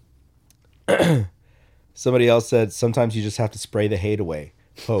 Somebody else said, sometimes you just have to spray the hate away.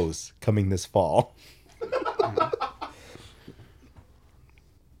 Pose, coming this fall.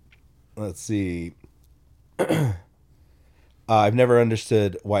 Let's see. I've never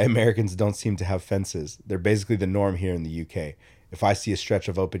understood why Americans don't seem to have fences. They're basically the norm here in the UK. If I see a stretch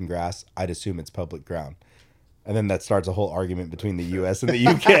of open grass, I'd assume it's public ground. And then that starts a whole argument between the US and the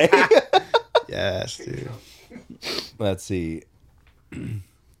UK. Yes, dude. Let's see.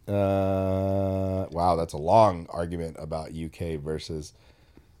 Wow, that's a long argument about UK versus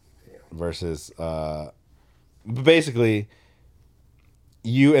basically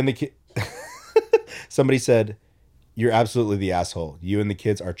you and the kid. Somebody said, you're absolutely the asshole. You and the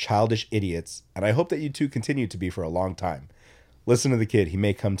kids are childish idiots, and I hope that you two continue to be for a long time. Listen to the kid. He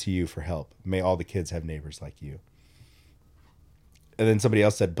may come to you for help. May all the kids have neighbors like you. And then somebody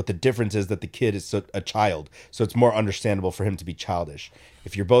else said, but the difference is that the kid is a child, so it's more understandable for him to be childish.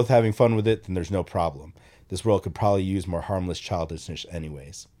 If you're both having fun with it, then there's no problem. This world could probably use more harmless childishness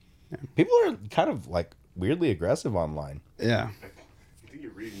anyways. Yeah. People are kind of like weirdly aggressive online. Yeah. I think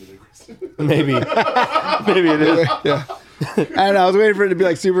you're reading it. Maybe it is. Yeah. I don't know. I was waiting for it to be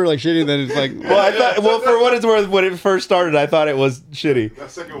like super like shitty. Then it's like, Well, I thought. Well, for what it's worth, when it first started, I thought it was shitty. That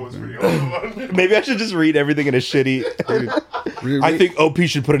second one's pretty awesome. Maybe I should just read everything in a shitty. I think OP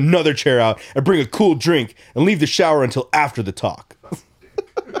should put another chair out and bring a cool drink and leave the shower until after the talk.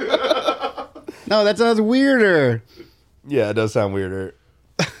 no, that sounds weirder. Yeah, it does sound weirder.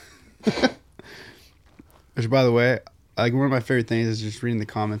 Which, by the way, like one of my favorite things is just reading the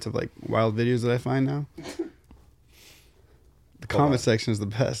comments of like wild videos that I find now. The comment section is the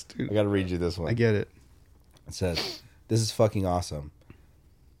best, dude. I gotta read you this one. I get it. It says, "This is fucking awesome.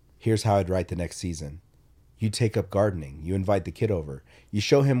 Here's how I'd write the next season. You take up gardening. You invite the kid over. You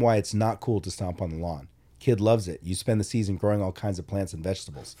show him why it's not cool to stomp on the lawn. Kid loves it. You spend the season growing all kinds of plants and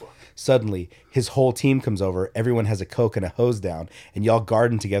vegetables. Suddenly, his whole team comes over. Everyone has a Coke and a hose down, and y'all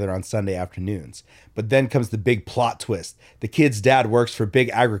garden together on Sunday afternoons. But then comes the big plot twist. The kid's dad works for big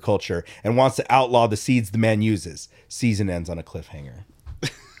agriculture and wants to outlaw the seeds the man uses. Season ends on a cliffhanger."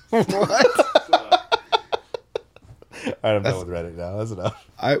 What? All right, I'm done with Reddit now. That's enough.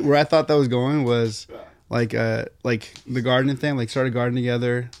 Where I thought that was going was like the gardening thing. Like start a garden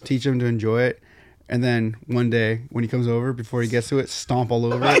together, teach him to enjoy it, and then one day when he comes over, before he gets to it, stomp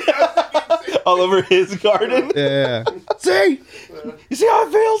all over it. All over his garden? Yeah. See? You see how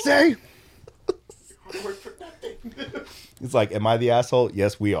it feels? See? It's like, am I the asshole?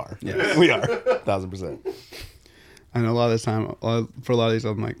 Yes, we are. Yes. We are. 1,000%. I know a lot of this time, for a lot of these,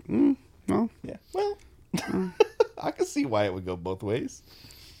 I'm like, well, Yeah. Well, I can see why it would go both ways.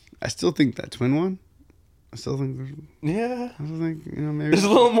 I still think that twin one. I still think Yeah. maybe There's a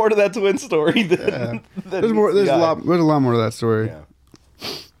little more to that twin story than, than there's more. There's CI. a lot more to that story. Yeah.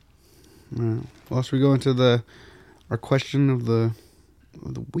 Well, should we go into our question of the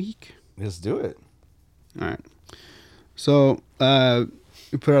week? Let's do it. All right. So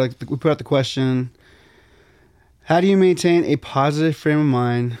we put out the question: how do you maintain a positive frame of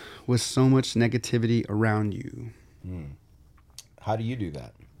mind with so much negativity around you? How do you do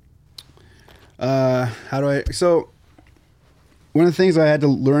that? How do I? So one of the things I had to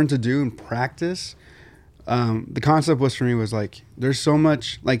learn to do and practice, the concept was for me was like, there's so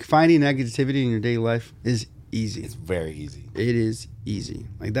much, like finding negativity in your daily life is easy. It's very easy. It is easy.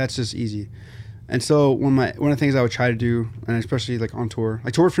 Like that's just easy. And so one of the things I would try to do, and especially like on tour,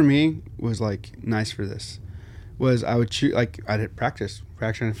 like tour for me was like nice for this, was I would choose, like I'd practice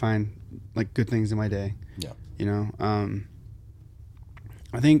trying to find like good things in my day. Yeah. You know,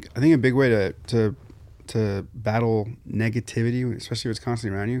 I think a big way to battle negativity, especially if it's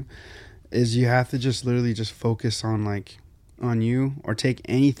constantly around you, is you have to just literally just focus on you, or take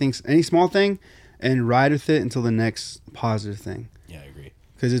any small thing and ride with it until the next positive thing. Yeah, I agree.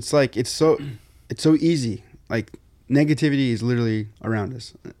 Because it's like it's so easy. Like negativity is literally around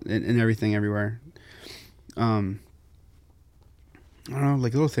us in everything, everywhere. I don't know,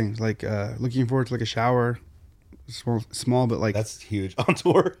 like little things, like looking forward to like a shower, small, but like that's huge on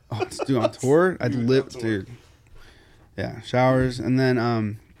tour. Oh, dude, on tour, I'd live, dude. Yeah, showers, and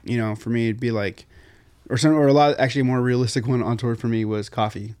then you know, for me it'd be like, or a lot, actually, a more realistic one on tour for me was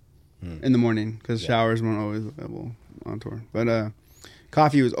coffee in the morning, because showers weren't always available on tour, but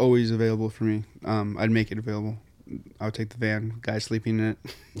coffee was always available for me. I'd make it available. I would take the van, guys sleeping in it.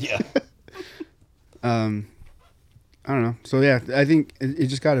 Yeah. I don't know. So yeah, I think you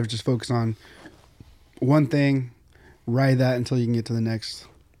just gotta just focus on one thing, ride that until you can get to the next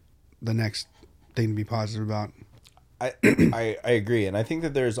thing to be positive about. I agree, and I think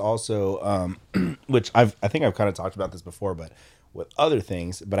that there's also which I think I've kind of talked about this before, but with other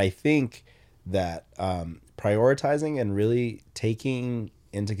things. But I think that prioritizing and really taking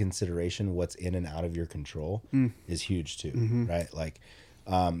into consideration what's in and out of your control is huge too, right? Like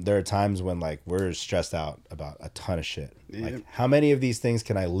there are times when like we're stressed out about a ton of shit. Yep. Like how many of these things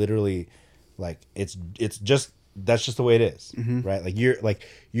can I literally, like it's just, that's just the way it is, right? Like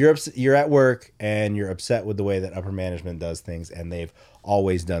you're at work and you're upset with the way that upper management does things, and they've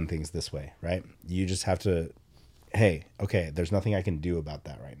always done things this way, right? You just have to, hey, okay, there's nothing I can do about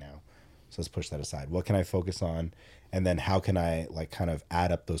that right now, so let's push that aside. What can I focus on, and then how can I like kind of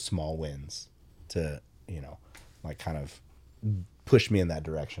add up those small wins to, you know, like kind of push me in that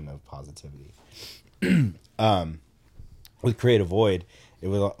direction of positivity. With Create a Void, it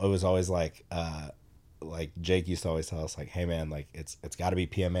was always like Jake used to always tell us, like, hey man, like it's got to be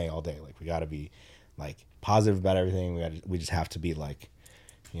PMA all day. Like we got to be like positive about everything. We just have to be like,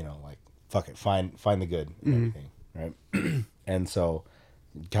 you know, like fuck it, find the good in everything, right? And so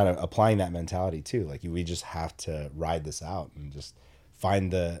kind of applying that mentality too. Like we just have to ride this out and just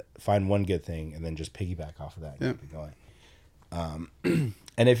find one good thing and then just piggyback off of that and keep it going.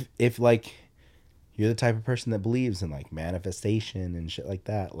 And if like you're the type of person that believes in like manifestation and shit like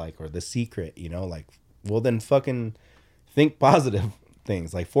that, like, or The Secret, you know, like, well then fucking think positive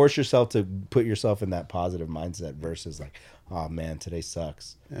things. Like force yourself to put yourself in that positive mindset versus like, oh man, today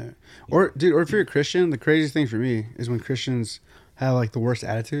sucks. Yeah. Or dude, or if you're a Christian, the craziest thing for me is when Christians have like the worst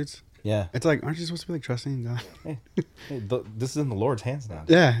attitudes. Yeah. It's like, aren't you supposed to be like trusting in God? Hey, this is in the Lord's hands now.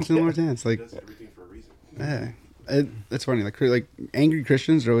 Yeah, it's in the Lord's hands. Like, He does everything for a reason. Yeah. It's funny. Like angry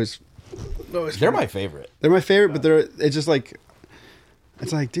Christians are always they're my favorite. They're my favorite, but it's just like,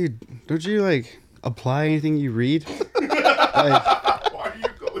 it's like, dude, don't you like apply anything you read? Like,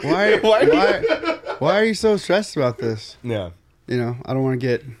 why are you so stressed about this? Yeah. You know, I don't want to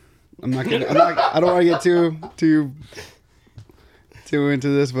get, I don't want to get too into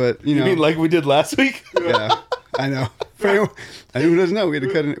this, but you know, mean like we did last week? Yeah, I know. For anyone who doesn't know, we had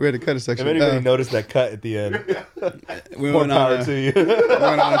to cut a section. If anybody noticed that cut at the end, more power to you.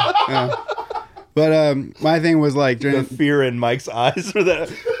 Yeah. But my thing was like the fear in Mike's eyes for that.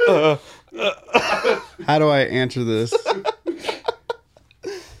 How do I answer this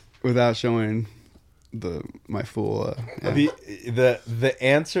without showing my full? Yeah. The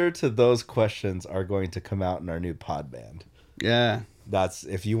answer to those questions are going to come out in our new pod band. Yeah. That's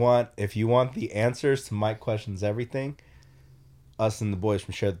if you want the answers to Mike Questions Everything, us and the boys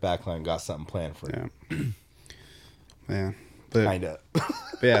from Share the Backline got something planned for you. Yeah. Yeah. But, kinda.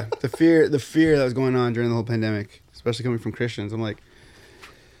 But yeah, the fear that was going on during the whole pandemic, especially coming from Christians, I'm like,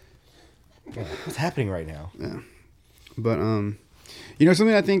 what's happening right now? Yeah. But you know,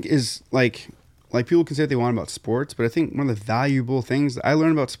 something I think is like people can say what they want about sports, but I think one of the valuable things I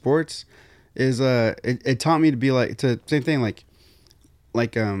learned about sports is it taught me to be like, to same thing, like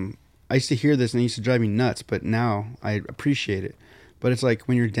I used to hear this and it used to drive me nuts, but now I appreciate it. But it's like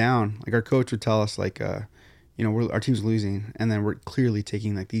when you're down, like our coach would tell us like you know, our team's losing, and then we're clearly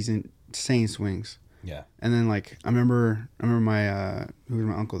taking like these insane swings. Yeah. And then like I remember my who was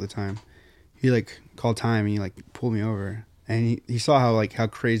my uncle at the time, he like called time and he like pulled me over, and he saw how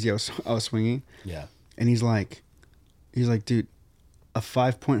crazy I was swinging. Yeah. And he's like, dude, a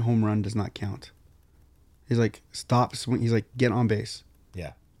 5-point home run does not count. He's like, stop swing. He's like, get on base.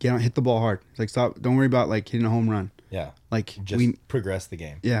 Yeah. hit the ball hard. It's like stop. Don't worry about like hitting a home run. Yeah. Like Just progress the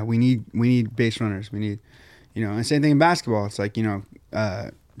game. Yeah, we need base runners. We need, and same thing in basketball. It's like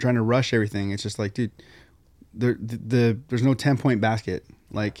trying to rush everything. It's just like, dude, there's no 10-point basket.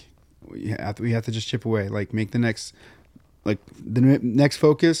 Like we have to just chip away. Like make the next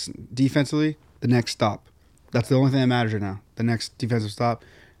focus defensively. The next stop. That's the only thing that matters right now. The next defensive stop,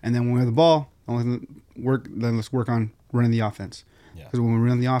 and then when we have the ball, then let's work on running the offense. Because when we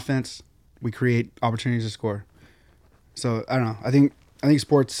run the offense, we create opportunities to score. So I don't know. I think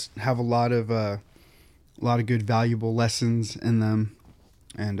sports have a lot of good, valuable lessons in them,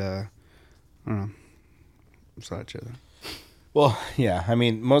 and I don't know. I'm sorry to that. Well, yeah. I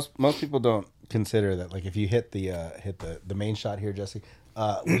mean, most people don't consider that. Like, if you hit the main shot here, Jesse,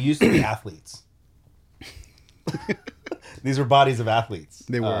 we used to be athletes. These were bodies of athletes.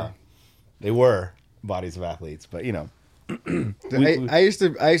 They were. They were bodies of athletes, but I used to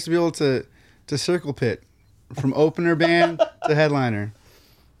be able to circle pit from opener band to headliner.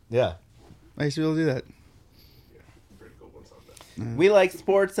 Yeah, I used to be able to do that. We like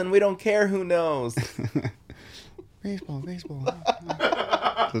sports and we don't care who knows. Baseball.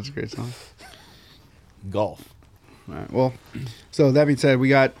 That's a great song. Golf. All right. Well, so that being said, we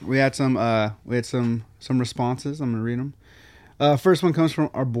had some responses. I'm gonna read them. First one comes from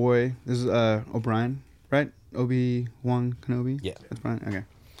our boy. This is O'Brien, right? Obi-Wan Kenobi. Yeah, that's Brian.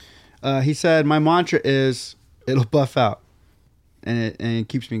 Okay. He said, "My mantra is it'll buff out, and it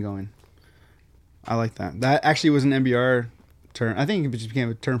keeps me going." I like that. That actually was an NBR term. I think it just became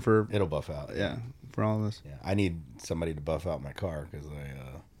a term for it'll buff out. Yeah, for all of us. Yeah, I need somebody to buff out my car because a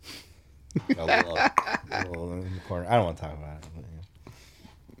little in the corner. I don't want to talk about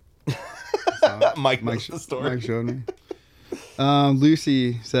it. Mike knows the story. Mike showed me.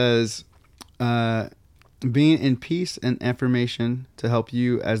 Lucy says, being in peace and affirmation to help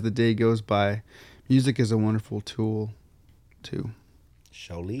you as the day goes by. Music is a wonderful tool, too.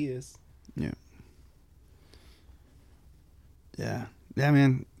 Surely is. Yeah. Yeah,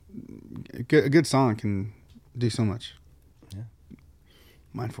 man. A good song can do so much. Yeah.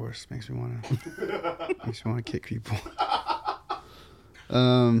 Mind Force makes me want to kick people.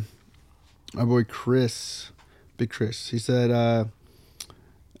 Our boy Chris, Big Chris, he said,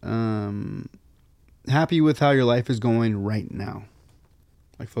 happy with how your life is going right now.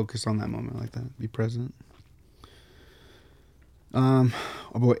 Like focus on that moment like that. Be present. Our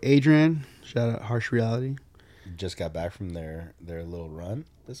boy Adrian, shout out Harsh Reality. Just got back from their little run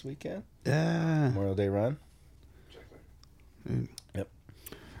this weekend. Yeah. Memorial Day run. Dude. Yep.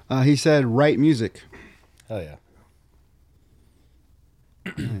 He said, write music. Hell yeah.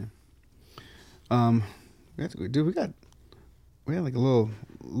 We had like a little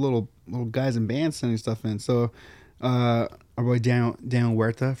guys in bands sending stuff in. So, our boy Daniel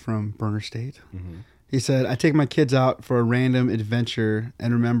Huerta from Burner State, he said, "I take my kids out for a random adventure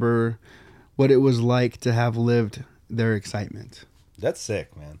and remember what it was like to have lived their excitement." That's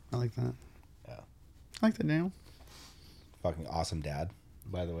sick, man. I like that. Yeah, I like that, Daniel. Fucking awesome dad.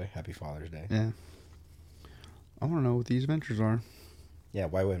 By the way, happy Father's Day. Yeah. I want to know what these adventures are. Yeah,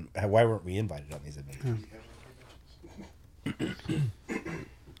 why weren't we invited on these adventures?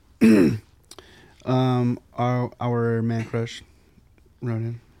 Yeah. Our man crush wrote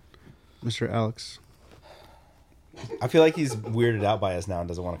in, Mr. Alex. I feel like he's weirded out by us now and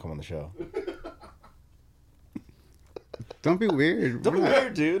doesn't want to come on the show. Don't be weird. Don't be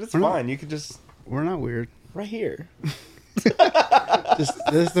weird, dude. It's fine. You could just... We're not weird. Right here.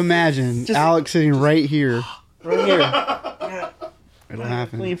 just imagine Alex sitting right here. Right here. It'll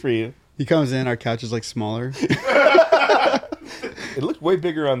happen. Clean for you. He comes in, our couch is like smaller. It looked way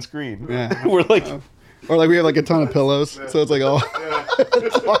bigger on screen. Yeah. We're like... Or like we have like a ton of pillows, so it's like all...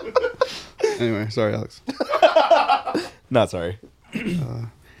 Anyway, sorry, Alex. Not sorry.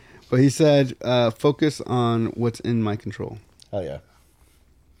 But he said, focus on what's in my control. Hell yeah.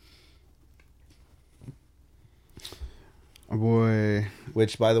 Our boy...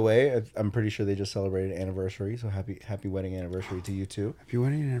 Which, by the way, I'm pretty sure they just celebrated an anniversary, so happy wedding anniversary to you too. Happy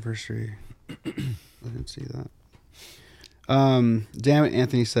wedding anniversary. I didn't see that. Damn it,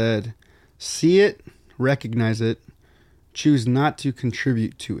 Anthony said, see it, recognize it, choose not to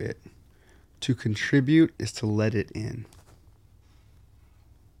contribute to it. To contribute is to let it in.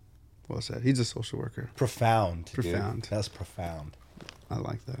 Well said. He's a social worker. Profound. Profound. Dude. That's profound. I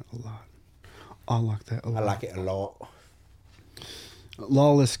like that a lot. I like that a lot. I like it a lot.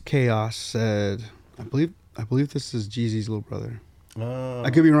 Lawless Chaos said, I believe this is Jeezy's little brother. Oh.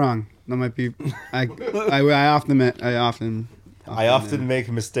 I could be wrong. That might be. I often make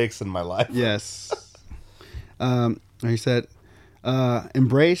mistakes in my life. Yes. He said,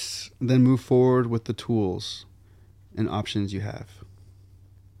 Embrace, then move forward with the tools and options you have.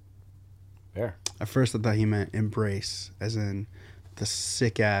 Fair. At first, I thought he meant embrace, as in the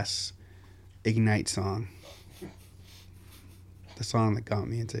sick-ass Ignite song. The song that got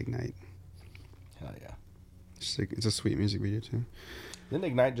me into Ignite. Hell yeah. It's a sweet music video, too. Didn't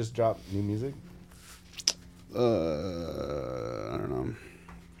Ignite just drop new music? I don't know.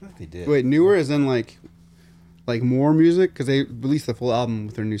 I feel like they did. Wait, newer as in like more music? Because they released the full album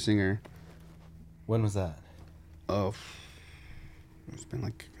with their new singer. When was that? Oh, it's been I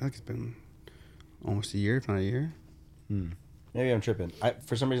feel like it's been almost a year, if not a year. Maybe I'm tripping.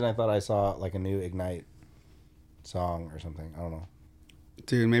 For some reason, I thought I saw like a new Ignite song or something. I don't know.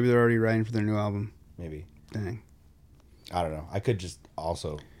 Dude, maybe they're already writing for their new album. Maybe. Dang. I don't know. I could just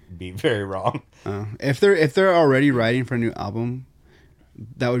also be very wrong. If they're already writing for a new album,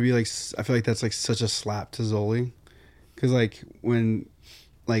 that would be like, I feel like that's like such a slap to Zoli, because like when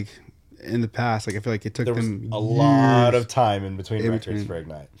like in the past, like I feel like it took There was them a lot years. of time in between In records between. for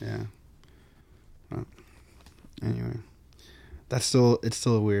Ignite. Yeah. Well, anyway, it's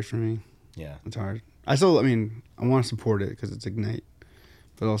still weird for me. Yeah. It's hard. I want to support it because it's Ignite,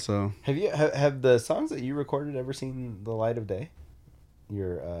 but also Have the songs that you recorded ever seen the light of day?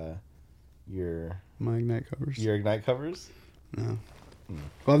 Your my Ignite covers. your Ignite covers? No.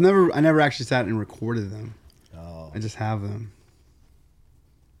 Well, I never actually sat and recorded them. Oh I just have them.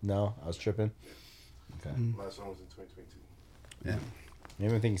 no, I was tripping. Okay, Last song was in 2022. Yeah.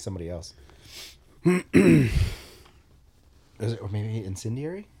 maybe I'm thinking somebody else. Is it, or maybe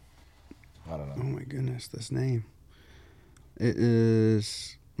Incendiary? I don't Oh know. my goodness, this name. It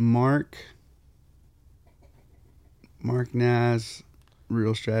is Mark Naz,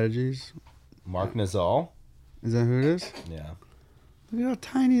 Real Strategies. Mark Nazal. Is that who it is? Yeah, Look at how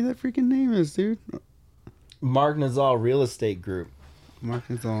tiny that freaking name is, dude. Mark Nazal Real Estate Group. Mark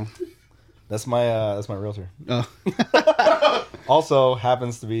Naz. That's my realtor. Oh. Also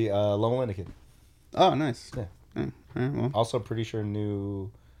happens to be Loma Linda kid. Oh, nice. Yeah. All right, well. Also pretty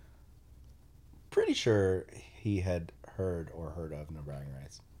sure he had heard of No Bragging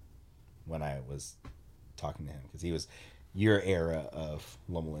Rights when I was talking to him, because he was your era of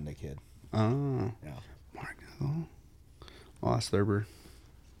Loma Linda kid. Oh. Yeah. Mark Naz. Well, that's Thurber.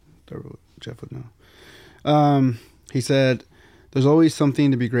 Jeff would know. He said, "There's always something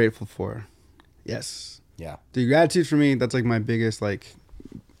to be grateful for." Yes. Yeah. Dude, gratitude for me, that's like my biggest like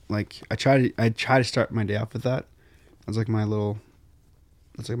I try to start my day off with that. That's like my little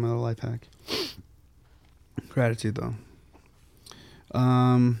life hack. Gratitude though.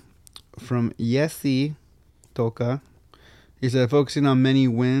 From Yesi Toka, he said, "Focusing on many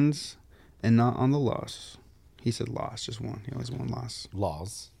wins and not on the loss." He said loss, just one. He always one loss.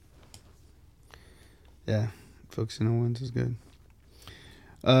 Laws. Yeah, focusing on wins is good.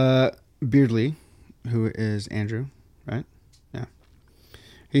 Beardley, who is Andrew, right? Yeah.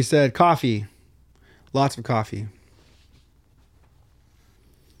 He said coffee, lots of coffee.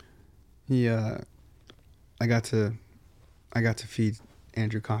 I got to feed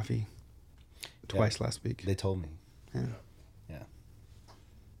Andrew coffee twice last week. They told me. Yeah. Yeah.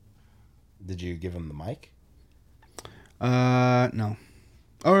 Did you give him the mic? No.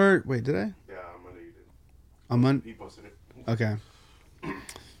 Or wait, did I? Yeah, on Monday you did. On Monday. He posted it. Okay.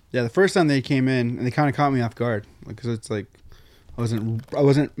 Yeah, the first time they came in, and they kind of caught me off guard, because it's like I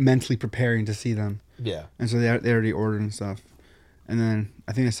wasn't mentally preparing to see them, Yeah. and so they already ordered and stuff. And then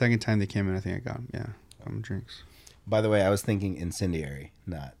I think the second time they came in, I think I got them drinks. By the way, I was thinking Incendiary,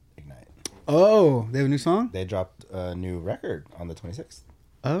 not Ignite. Oh, they have a new song? They dropped a new record on the 26th.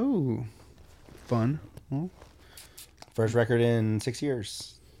 Oh, fun. Well, First record in 6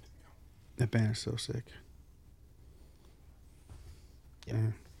 years. that band is so sick.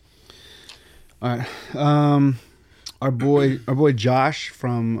 Yeah. All right. Our boy Josh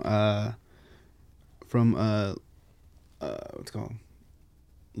from what's it called?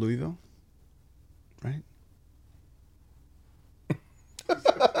 Louisville, right?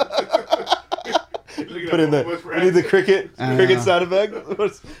 Put in the cricket sound effect.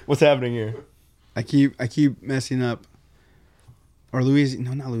 What's happening here? I keep messing up. Or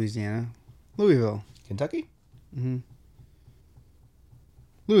Louisiana? No, not Louisiana. Louisville. Kentucky?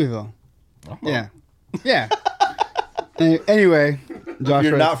 Louisville. Oh. Yeah. Yeah. Anyway, Josh.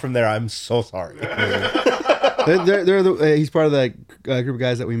 If you're writes- not from there, I'm so sorry. he's part of that group of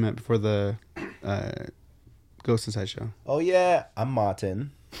guys that we met before the Ghost Inside show. Oh yeah, I'm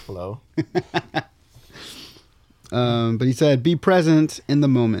Martin. Hello. But he said, "Be present in the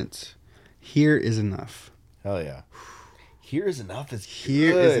moment. Here is enough." Hell yeah. Here is enough is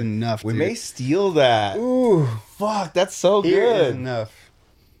Here good. is enough, We dude. may steal that. Ooh, Fuck, that's so here is good. enough.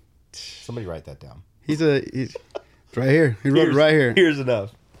 Somebody write that down. He's it's right here. He wrote it right here. Here's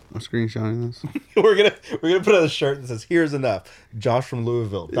enough. I'm screenshotting this. We're gonna put on a shirt that says "Here's enough." Josh from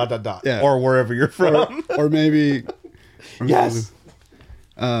Louisville. ... Yeah. Or wherever you're from. or maybe. Yes.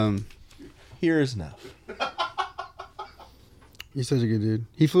 Um, Here's enough. he's such a good dude.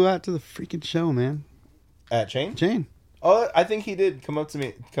 He flew out to the freaking show, man. At Chain? Jane. Oh, I think he did come up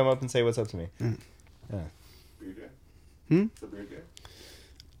and say what's up to me. Yeah. Beard guy? Hmm? The beard guy?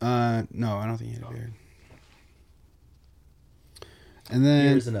 No, I don't think he had a beard. And then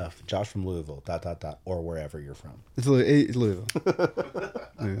Here's enough. Josh from Louisville. ... Or wherever you're from. it's Louisville.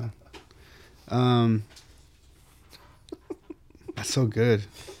 Louisville. That's so good.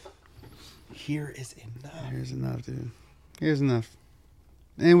 Here is enough. Here's enough, dude. Here's enough.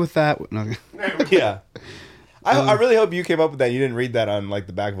 And with that, no. Yeah. I really hope you came up with that. You didn't read that on like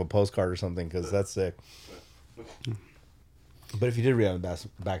the back of a postcard or something, because that's sick. But if you did read it on the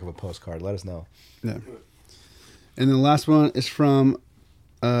back of a postcard, let us know. Yeah. And the last one is from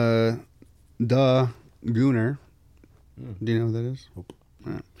Duh Gooner. Do you know who that is? Nope.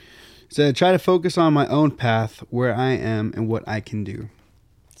 All right. It said, try to focus on my own path, where I am, and what I can do.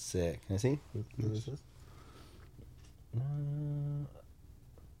 Sick. Can I see? Who is this?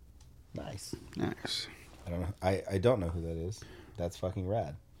 Nice. Nice. I don't know. I don't know who that is. That's fucking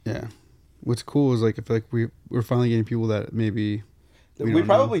rad. Yeah. What's cool is like I feel like we're finally getting people that maybe We don't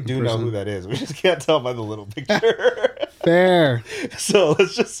probably know do in know person. who that is. We just can't tell by the little picture. Fair. So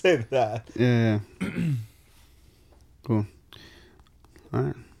let's just say that. Yeah. Cool. All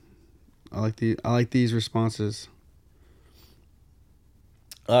right. I like these responses.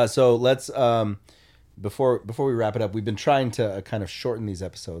 So let's before we wrap it up, we've been trying to kind of shorten these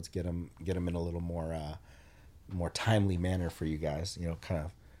episodes, get them in a little more timely manner for you guys. You know, kind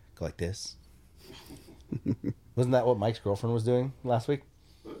of go like this. Wasn't that what Mike's girlfriend was doing last week?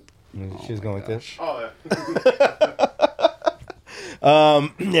 She was going like this. Oh, yeah.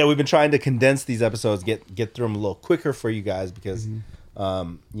 Yeah, we've been trying to condense these episodes, get through them a little quicker for you guys because, you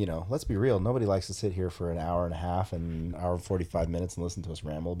know, let's be real. Nobody likes to sit here for an hour and a half and an hour and 45 minutes and listen to us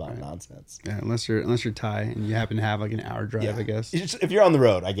ramble about nonsense. Yeah, unless you're Ty and you happen to have like an hour drive, I guess. If you're on the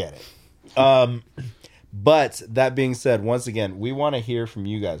road, I get it. But that being said, once again, we want to hear from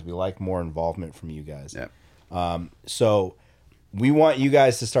you guys. We like more involvement from you guys. Yeah. So we want you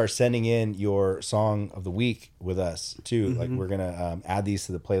guys to start sending in your song of the week with us too. Like we're gonna add these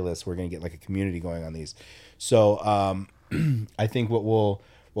to the playlist. We're gonna get like a community going on these. So I think what we'll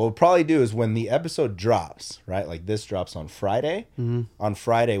probably do is when the episode drops, right? Like this drops on Friday. On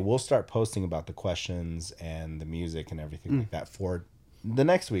Friday, we'll start posting about the questions and the music and everything like that for the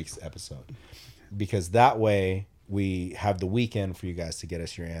next week's episode. Because that way we have the weekend for you guys to get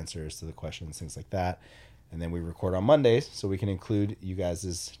us your answers to the questions, things like that. And then we record on Mondays so we can include you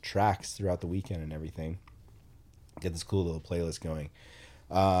guys' tracks throughout the weekend and everything. Get this cool little playlist going.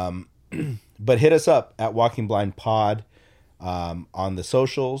 But hit us up at Walking Blind Pod on the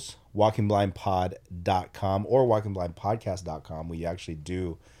socials, walkingblindpod.com or walkingblindpodcast.com. We actually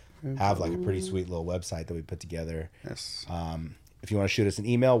do have like a pretty sweet little website that we put together. Yes. If you want to shoot us an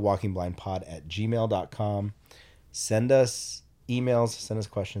email, walkingblindpod@gmail.com. Send us emails, send us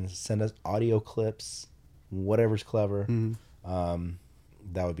questions, send us audio clips, whatever's clever. That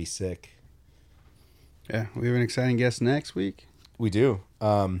would be sick. Yeah. We have an exciting guest next week. We do.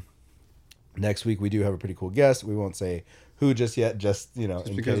 Next week, we do have a pretty cool guest. We won't say who just yet, just, you know,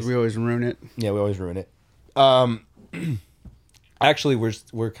 Just in because case. we always ruin it. Yeah, we always ruin it. Actually,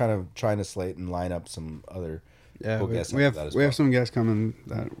 we're kind of trying to slate and line up some other Yeah. cool we guests we after that have as we well. have some guests coming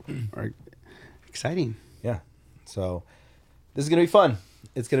that are exciting. Yeah. So this is going to be fun.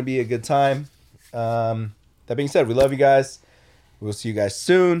 It's going to be a good time. That being said, we love you guys. We'll see you guys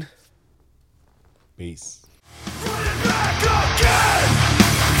soon. Peace.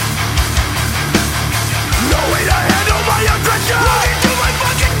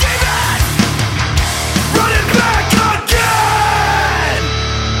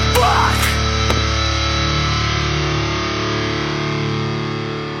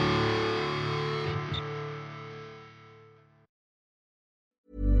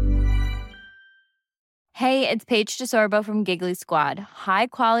 Hey, it's Paige DeSorbo from Giggly Squad. High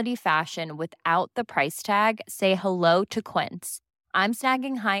quality fashion without the price tag. Say hello to Quince. I'm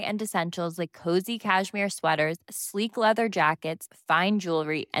snagging high-end essentials like cozy cashmere sweaters, sleek leather jackets, fine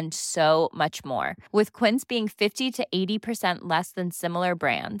jewelry, and so much more. With Quince being 50 to 80% less than similar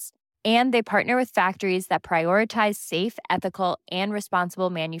brands. And they partner with factories that prioritize safe, ethical, and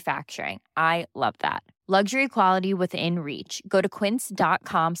responsible manufacturing. I love that. Luxury quality within reach. Go to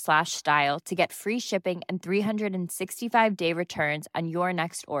quince.com/style to get free shipping and 365-day returns on your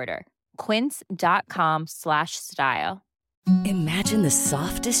next order. Quince.com/style. Imagine the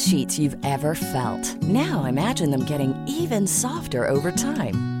softest sheets you've ever felt. Now imagine them getting even softer over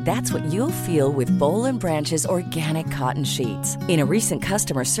time. That's what you'll feel with Boll & Branch's organic cotton sheets. In a recent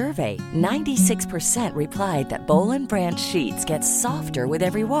customer survey, 96% replied that Boll & Branch sheets get softer with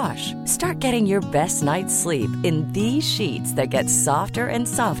every wash. Start getting your best night's sleep in these sheets that get softer and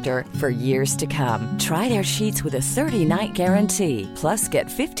softer for years to come. Try their sheets with a 30-night guarantee. Plus, get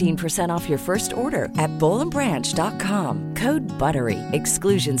 15% off your first order at bollandbranch.com. Code BUTTERY.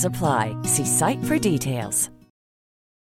 Exclusions apply. See site for details.